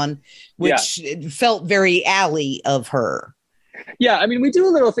that on, which felt very Allie of her. Yeah, I mean, we do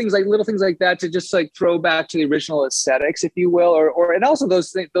little things like that to just like throw back to the original aesthetics, if you will, or and also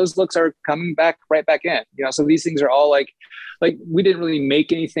those looks are coming back right back in. You know, so these things are all like we didn't really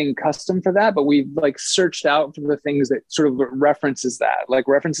make anything custom for that, but we like searched out for the things that sort of references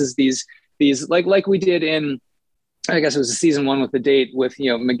these like we did in, I guess it was season 1 with the date with,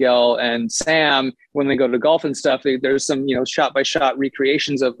 you know, Miguel and Sam when they go to golf and stuff. There's some, you know, shot by shot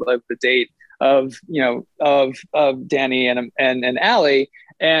recreations of the date of, you know, of Danny and Allie.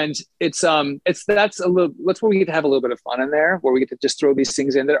 And that's where we get to have a little bit of fun in there, where we get to just throw these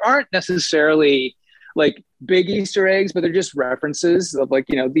things in that aren't necessarily like big Easter eggs, but they're just references of like,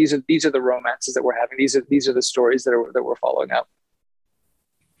 you know, these are the romances that we're having. These are the stories that we're following up.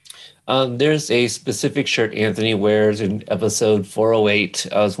 There's a specific shirt Anthony wears in episode 408.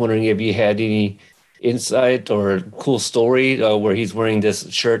 I was wondering if you had any insight or cool story where he's wearing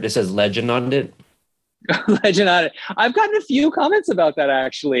this shirt that says legend on it. Legend on it. I've gotten a few comments about that,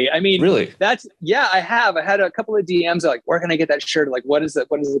 actually. I mean, really? I have. I had a couple of DMs like, where can I get that shirt? Like, what is the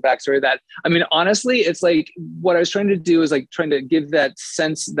backstory of that? I mean, honestly, it's like what I was trying to do is like trying to give that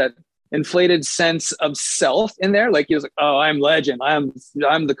sense, that inflated sense of self in there. Like he was like, oh, I'm legend. I'm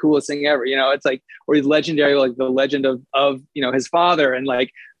the coolest thing ever. You know, it's like, or he's legendary, like the legend of you know, his father. And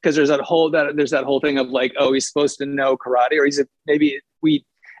like, because there's that whole thing of like, oh, he's supposed to know karate, or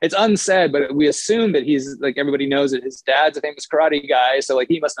it's unsaid, but we assume that he's like, everybody knows that his dad's a famous karate guy. So like,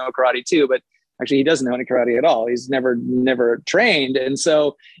 he must know karate too, but actually he doesn't know any karate at all. He's never trained. And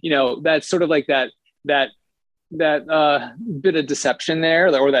so, you know, that's sort of like that bit of deception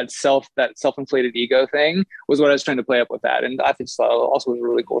there, or that self-inflated ego thing was what I was trying to play up with that. And I think also was a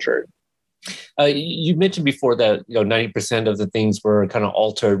really cool shirt. You mentioned before that, you know, 90% of the things were kind of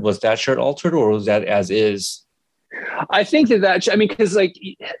altered. Was that shirt altered, or was that as is? I think that I mean, because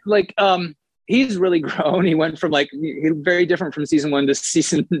he's really grown. He went from like very different from season 1 to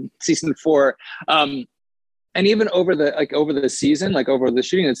season 4. And even over the season, like over the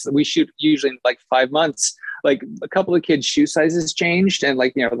shooting, we shoot usually in like 5 months. Like a couple of kids' shoe sizes changed, and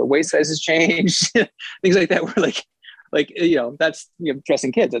like, you know, the waist sizes changed, things like that. Were like, you know, that's, you know,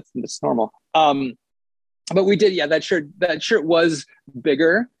 dressing kids. That's normal. But we did, that shirt was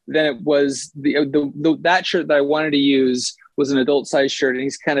bigger than it was. That shirt that I wanted to use was an adult size shirt, and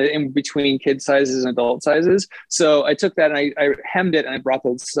he's kind of in between kid sizes and adult sizes. So I took that and I hemmed it and I brought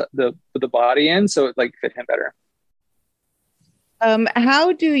the body in so it like fit him better.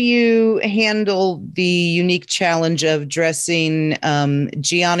 How do you handle the unique challenge of dressing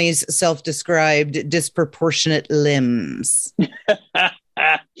Gianni's self-described disproportionate limbs?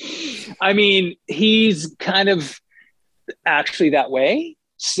 I mean, he's kind of actually that way.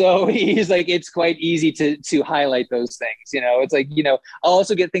 So he's like, it's quite easy to highlight those things. It's like, I'll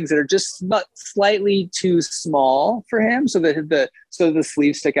also get things that are just slightly too small for him, so that the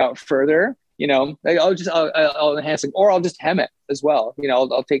sleeves stick out further. I'll enhance them, or I'll just hem it as well.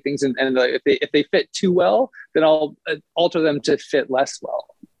 I'll take things and if they fit too well, then I'll alter them to fit less well.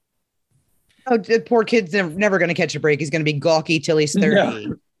 Oh, the poor kid's never going to catch a break. He's going to be gawky till he's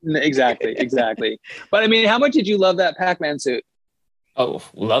 30. No, exactly. But I mean, how much did you love that Pac-Man suit? Oh,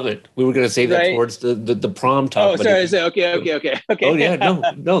 love it. We were going to save that towards the prom talk. Oh, sorry. Okay. Oh yeah,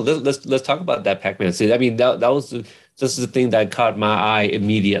 no. Let's talk about that Pac-Man suit. I mean, that was just the thing that caught my eye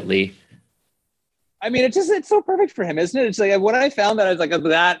immediately. I mean, it's so perfect for him, isn't it? It's like when I found that, I was like, of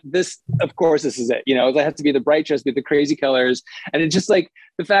course, this is it. It has to be the bright chest with the crazy colors. And it's just like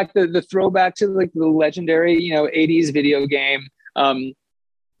the fact that the throwback to like the legendary, 80s video game, that's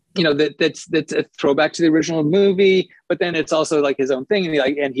a throwback to the original movie, but then it's also like his own thing.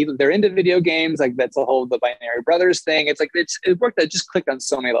 And they're into video games. Like that's the Binary Brothers thing. It's like, it worked. That just clicked on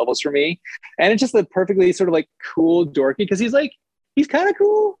so many levels for me. And it's just the perfectly sort of like cool dorky, because he's kind of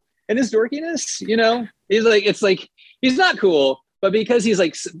cool. And his dorkiness, it's like he's not cool, but because he's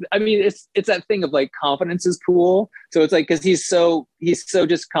like, I mean, it's that thing of like confidence is cool. So it's like, because he's so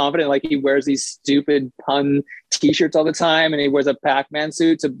just confident, like he wears these stupid pun T-shirts all the time, and he wears a Pac-Man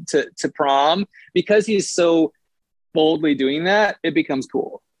suit to prom. Because he's so boldly doing that, it becomes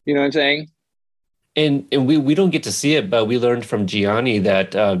cool. You know what I'm saying? And we don't get to see it, but we learned from Gianni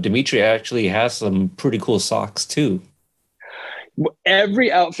that Dimitri actually has some pretty cool socks too.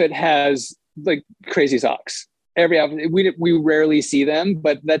 Every outfit has like crazy socks. Every outfit, we rarely see them,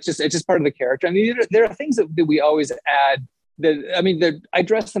 but it's just part of the character. I mean, there are things that we always add. I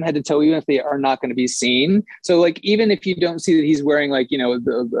dress them head to toe, even if they are not going to be seen. So like, even if you don't see that he's wearing like,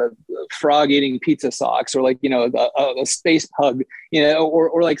 the frog eating pizza socks, or like, a space pug,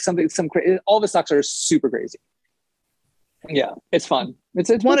 or like something, all the socks are super crazy. Yeah, it's fun. It's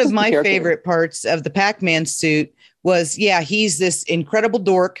one of my favorite parts of the Pac-Man suit was, he's this incredible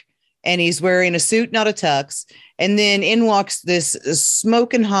dork, and he's wearing a suit, not a tux. And then in walks this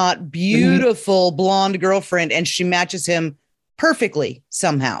smoking hot, beautiful blonde girlfriend, and she matches him perfectly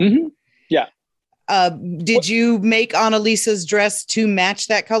somehow. Mm-hmm. Yeah. Did you make Annalisa's dress to match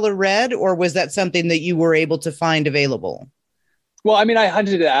that color red, or was that something that you were able to find available? Well, I mean, I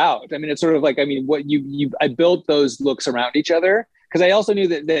hunted it out. I mean, it's sort of like, I mean, I built those looks around each other, because I also knew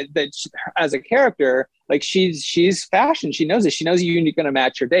that she, as a character, like she's fashion. She knows it. She knows you're going to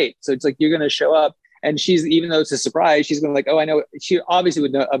match your date. So it's like, you're going to show up, and even though it's a surprise, she's going to like, oh, I know. She obviously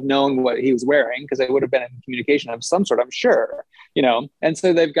would have known what he was wearing, because they would have been in communication of some sort, I'm sure, And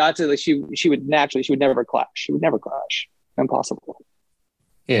so they've got to, like, she would never clash. She would never clash. Impossible.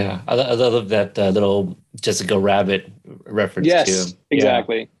 Yeah, I love that little Jessica Rabbit reference. Yes, too.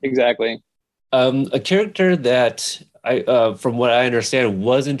 Exactly. A character that from what I understand,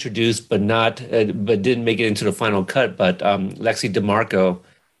 was introduced but didn't make it into the final cut. But Lexi DeMarco,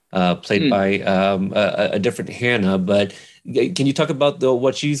 played by a different Hannah. But can you talk about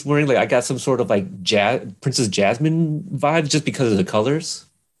what she's wearing? Like, I got some sort of like Princess Jasmine vibes just because of the colors.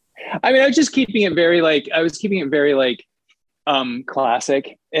 I mean, I was keeping it very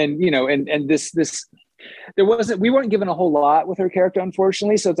classic, and and this. We weren't given a whole lot with her character,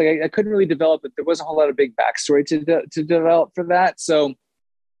 unfortunately. So it's like I couldn't really develop it. There wasn't a whole lot of big backstory to develop for that. So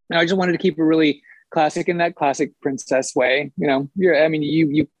I just wanted to keep it really classic in that classic princess way. You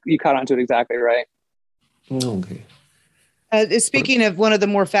caught on to it exactly right. Okay. Speaking of one of the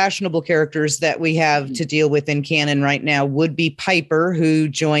more fashionable characters that we have to deal with in canon right now would be Piper, who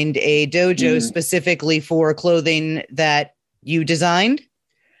joined a dojo specifically for clothing that you designed.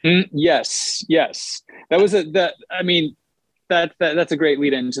 Yes. That's a great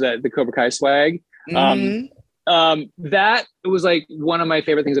lead into the Cobra Kai swag. That was like one of my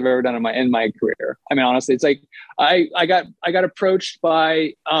favorite things I've ever done in my career. I mean, honestly, it's like I got approached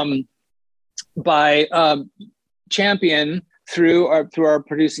by Champion through our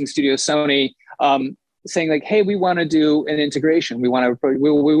producing studio, Sony, saying like, hey, we want to do an integration. We want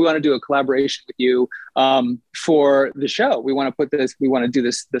to do a collaboration with you for the show. We want to do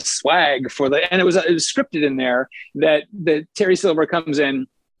this swag and it was scripted in there that Terry Silver comes in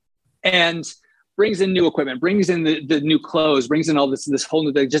and brings in new equipment, brings in the new clothes, brings in all this whole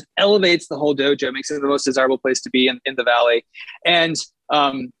new thing, just elevates the whole dojo, makes it the most desirable place to be in the Valley. And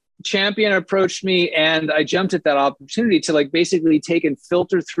Champion approached me, and I jumped at that opportunity to like basically take and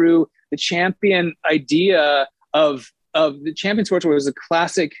filter through the Champion idea of the Champion Sportswear was a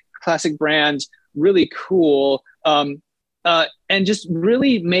classic brand, really cool, and just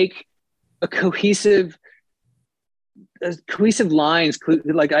really make a cohesive cohesive lines.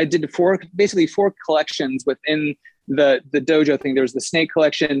 Like I did basically four collections within the dojo thing. There was the snake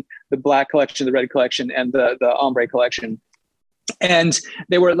collection, the black collection, the red collection, and the ombre collection. And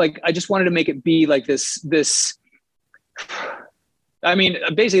they were like, I just wanted to make it be like this. I mean,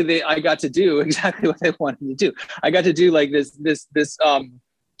 basically, I got to do exactly what they wanted to do. I got to do like this,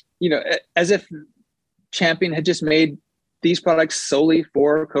 as if Champion had just made these products solely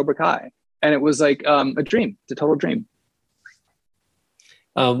for Cobra Kai, and it was like a dream. It's a total dream.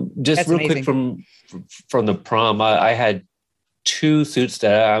 Just That's real amazing. Quick from the prom, I had two suits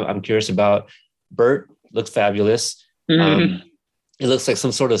that I'm curious about. Bert looks fabulous. Mm-hmm. It looks like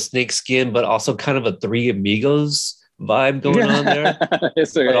some sort of snake skin, but also kind of a Three Amigos vibe going on there.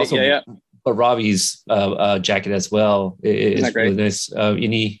 Yes, but right. also, but Robbie's jacket as well is really nice.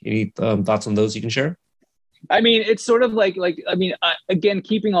 Any thoughts on those you can share? I mean, it's sort of like again,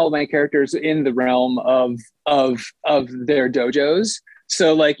 keeping all of my characters in the realm of their dojos.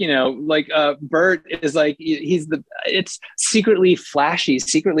 So Bert is like, it's secretly flashy,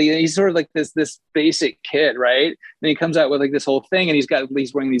 he's sort of like this basic kid, right? Then he comes out with like this whole thing, and he's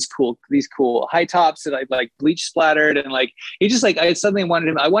wearing these cool high tops that I like bleach splattered, and like he just like I suddenly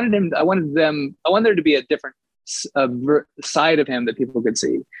wanted there to be a different side of him that people could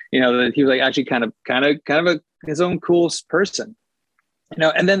see, that he was like actually kind of his own cool person,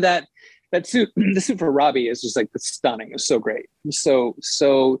 and then that suit, the suit for Robbie is just like stunning. It's so great. So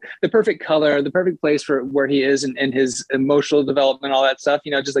the perfect color, the perfect place for where he is in his emotional development, all that stuff,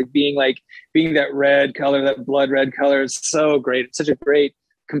 just like being that red color, that blood red color is so great. It's such a great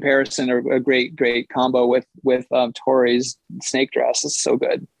comparison, or a great combo with Tori's snake dress. It's so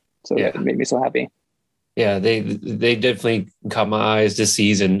good. So yeah. It made me so happy. Yeah, they definitely caught my eyes this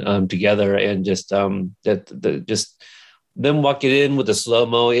season together, and just just them walking in with the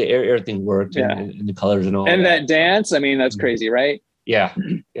slow-mo, everything worked, and the colors and all. And that dance, I mean, that's crazy, right? Yeah,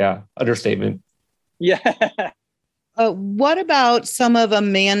 understatement. Yeah. What about some of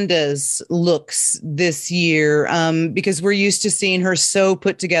Amanda's looks this year? Because we're used to seeing her so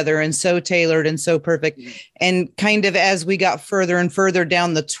put together and so tailored and so perfect. And kind of as we got further and further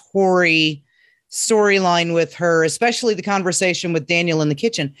down the Tori storyline with her, especially the conversation with Daniel in the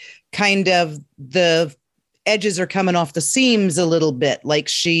kitchen, kind of the edges are coming off the seams a little bit, like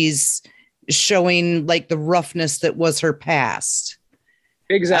she's showing like the roughness that was her past.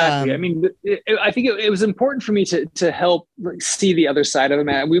 Exactly. I mean, I think it was important for me to help see the other side of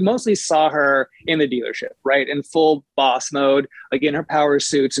Amanda. We mostly saw her in the dealership, right, in full boss mode, like in her power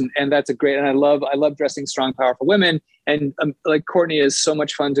suits, and that's a great. And I love dressing strong, powerful women. And like Courtney is so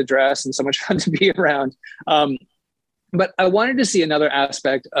much fun to dress and so much fun to be around. But I wanted to see another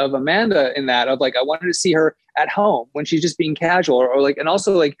aspect of Amanda in that, of like, I wanted to see her at home when she's just being casual, or like, and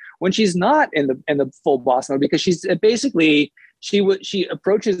also like when she's not in the full boss mode, because she's basically, she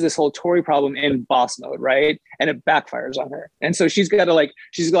approaches this whole Tori problem in boss mode, right? And it backfires on her. And so she's got to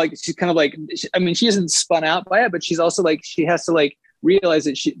she's kind of like, I mean, she isn't spun out by it, but she's also like, she has to like realize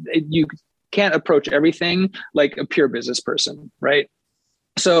that you can't approach everything like a pure business person, right?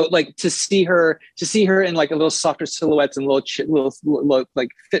 So like to see her in like a little softer silhouettes and little like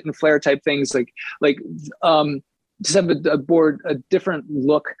fit and flare type things, just have a different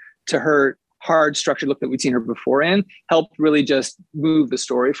look to her hard structured look that we'd seen her before in, helped really just move the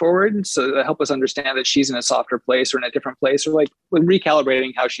story forward. So that help us understand that she's in a softer place or in a different place, or like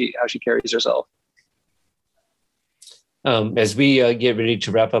recalibrating how she carries herself. As we get ready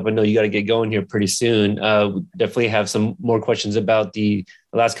to wrap up, I know you got to get going here pretty soon. We definitely have some more questions about the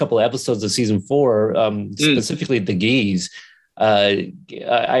last couple of episodes of season 4, specifically the geese. I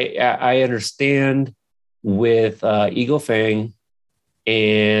understand with Eagle Fang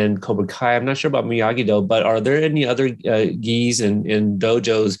and Cobra Kai, I'm not sure about Miyagi-Do, but are there any other geese in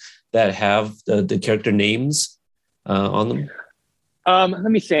dojos that have the character names on them? Let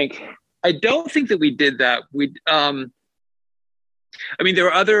me think. I don't think that we did that. I mean, there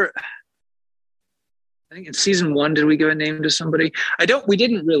were other. I think in season 1, did we give a name to somebody? We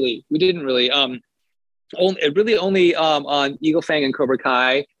didn't really. Only on Eagle Fang and Cobra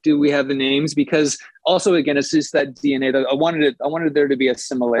Kai do we have the names, because also again it's just that DNA that I wanted there to be a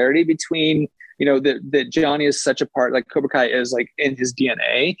similarity between, that Johnny is such a part, like Cobra Kai is like in his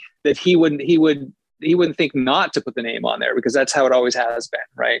DNA, that he wouldn't think not to put the name on there, because that's how it always has been,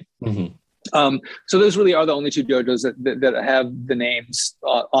 right? Mm-hmm. So those really are the only 2 dojos that have the names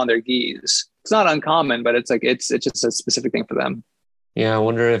on their gis. It's not uncommon, but it's just a specific thing for them. Yeah, I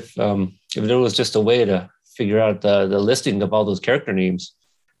wonder if there was just a way to figure out the listing of all those character names.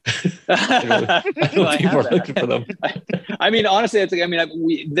 People are looking for them. I mean, honestly, it's like, I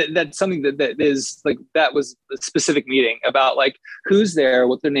mean, that's something that is like, that was a specific meeting about like who's there,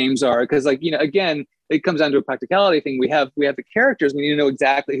 what their names are. Cause like, you know, again, it comes down to a practicality thing. We have the characters. We need to know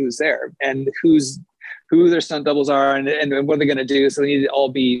exactly who's there and who their stunt doubles are and what they're going to do. So they need to all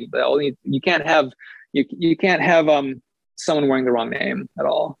be, you can't have someone wearing the wrong name at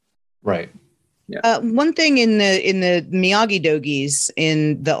all. Right. Yeah. One thing in the Miyagi-Dogis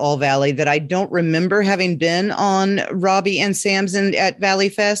in the All Valley that I don't remember having been on Robbie and Sam's at Valley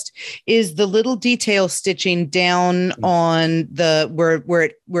Fest is the little detail stitching down on the where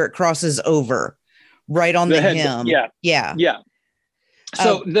it crosses over, right on the hem. Yeah.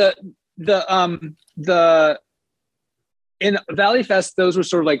 So the in Valley Fest, those were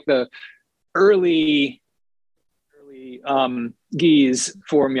sort of like the early gis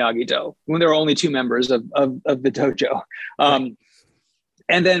for Miyagi-Do when there were only 2 members of the dojo.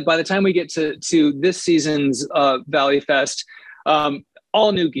 And then by the time we get to this season's Valley Fest,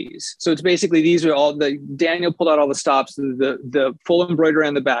 all new gis. So it's basically, these are all Daniel pulled out all the stops, the full embroidery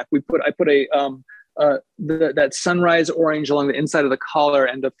on the back. I put that sunrise orange along the inside of the collar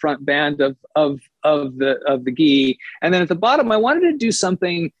and the front band of the gi. And then at the bottom, I wanted to do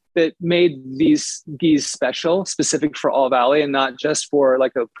something that made these gis specific for All Valley and not just for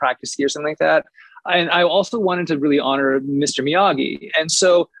like a practice gi or something like that. And I also wanted to really honor Mr. Miyagi. And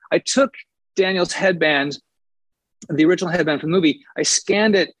so I took Daniel's headband, the original headband from the movie, I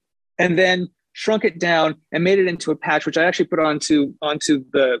scanned it and then shrunk it down and made it into a patch, which I actually put onto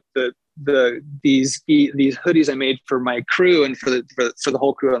these hoodies I made for my crew and for the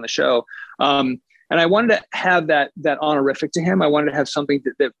whole crew on the show. And I wanted to have that honorific to him. I wanted to have something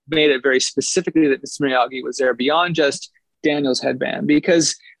that made it very specifically that Mr. Miyagi was there beyond just Daniel's headband,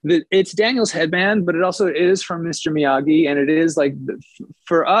 because it's Daniel's headband, but it also is from Mr. Miyagi. And it is like,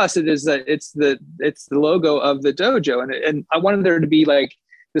 for us, it is that it's the logo of the dojo. And I wanted there to be like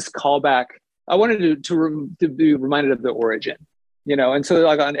this callback. I wanted to be reminded of the origin, you know? And so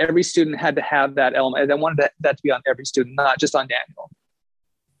like on every student had to have that element. And I wanted that to be on every student, not just on Daniel.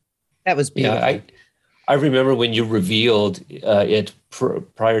 That was beautiful. Yeah, I remember when you revealed it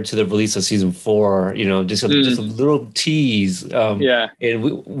prior to the release of season 4, you know, just a little tease. And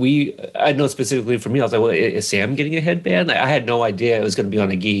I know specifically for me, I was like, well, is Sam getting a headband? I had no idea it was going to be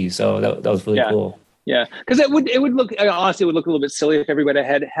on a gi. So that was really cool. Yeah, because it would look, honestly, it would look a little bit silly if everybody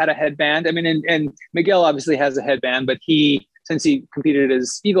had a headband. I mean, and Miguel obviously has a headband, but since he competed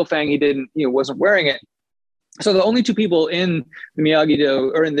as Eagle Fang, he wasn't wearing it. So the only 2 people in the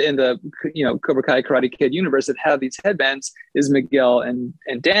Miyagi-Do or in the Cobra Kai Karate Kid universe that have these headbands is Miguel and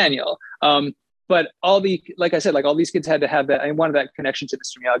Daniel. But like I said, like all these kids had to have that. I wanted that connection to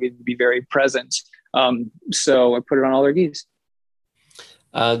Mr. Miyagi to be very present. So I put it on all their gis.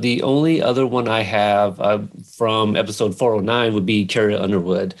 The only other one I have from episode 409 would be Carrie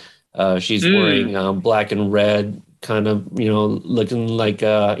Underwood. She's wearing black and red, kind of, looking like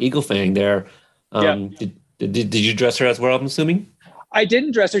Eagle Fang there. Did you dress her as well, I'm assuming? I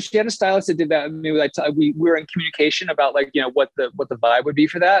didn't dress her. She had a stylist that did that. Maybe we were in communication about what the vibe would be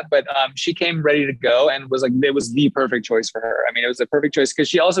for that. But she came ready to go and was like, it was the perfect choice for her. I mean, it was a perfect choice because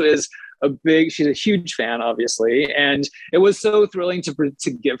she also is she's a huge fan, obviously. And it was so thrilling to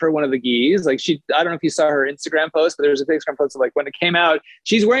give her one of the gis. Like I don't know if you saw her Instagram post, but there's a Instagram post of like when it came out,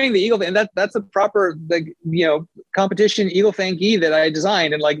 she's wearing the Eagle Fang. And that's a proper competition Eagle Fang gi that I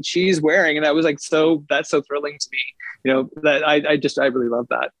designed and like she's wearing. And that was like, that's so thrilling to me. That I really love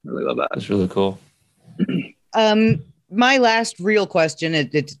that. I really love that. That's really cool. My last real question,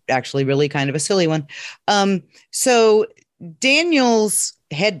 it's actually really kind of a silly one. So Daniel's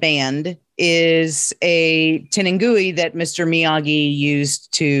headband is a tenengui that Mr. Miyagi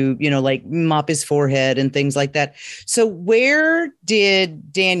used to, like mop his forehead and things like that. So where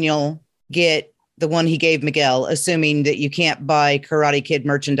did Daniel get the one he gave Miguel, assuming that you can't buy Karate Kid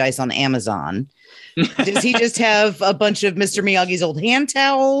merchandise on Amazon? Does he just have a bunch of Mr. Miyagi's old hand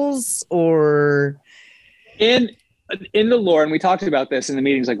towels, or in the lore? And we talked about this in the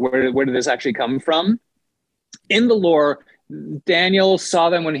meetings, like where did this actually come from? In the lore, Daniel saw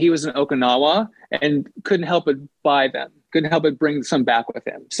them when he was in Okinawa and couldn't help but buy them, couldn't help but bring some back with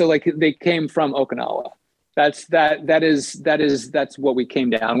him. So like they came from Okinawa. That's what we came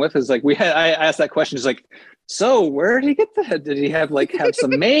down with. Is like I asked that question. It's like, so where did he get that? Did he have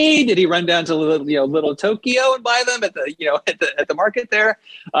some made? Did he run down to little Tokyo and buy them at the market there?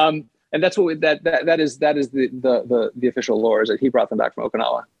 And that's what that is the official lore, is that he brought them back from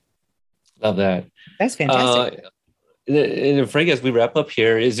Okinawa. Love that. That's fantastic. And Frank, as we wrap up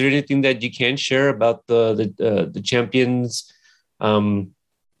here, is there anything that you can share about the champions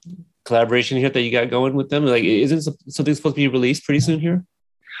collaboration here that you got going with them? Like, isn't something supposed to be released pretty soon here,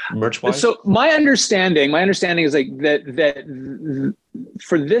 merch-wise? So my understanding is like that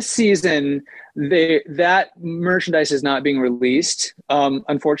for this season, that merchandise is not being released.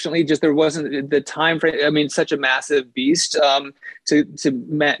 Unfortunately, just there wasn't the time frame. I mean, such a massive beast to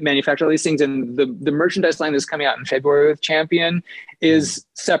manufacture all these things, and the merchandise line that's coming out in February with Champion is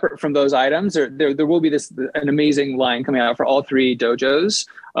separate from those items. There will be an amazing line coming out for all three dojos.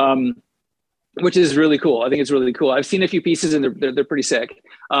 Which is really cool. I think it's really cool. I've seen a few pieces and they're pretty sick.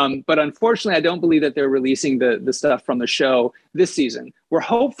 But unfortunately, I don't believe that they're releasing the stuff from the show this season. We're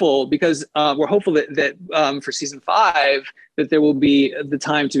hopeful because we're hopeful that for season 5 that there will be the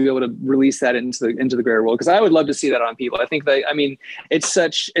time to be able to release that into the greater world. Because I would love to see that on people. I think it's so.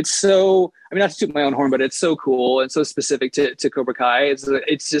 I mean, not to toot my own horn, but it's so cool and so specific to Cobra Kai.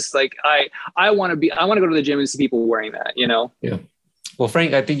 It's just like I want to go to the gym and see people wearing that. You know? Yeah. Well,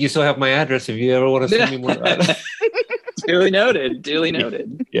 Frank, I think you still have my address if you ever want to send me more. Duly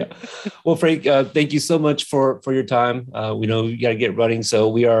noted. Yeah. Well, Frank, thank you so much for your time. We know you got to get running, so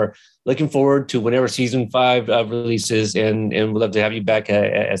we are looking forward to whenever season 5 releases, and we'd love to have you back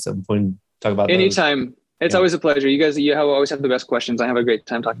at some point. Talk about anytime. Those. It's always a pleasure. You guys, always have the best questions. I have a great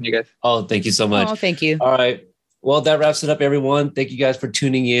time talking to you guys. Oh, thank you so much. Oh, thank you. All right. Well, that wraps it up, everyone. Thank you guys for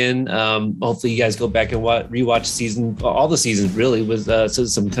tuning in. Hopefully you guys go back and rewatch all the seasons, really, with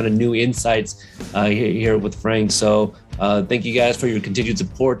some kind of new insights here with Frank. So thank you guys for your continued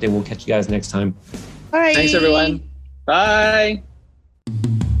support, and we'll catch you guys next time. Bye. Thanks, everyone. Bye.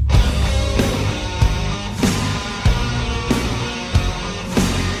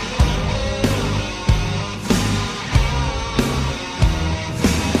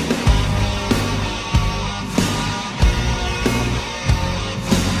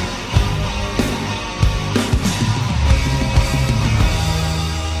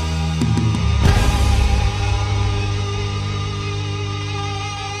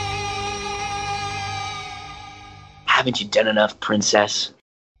 Haven't you done enough, princess?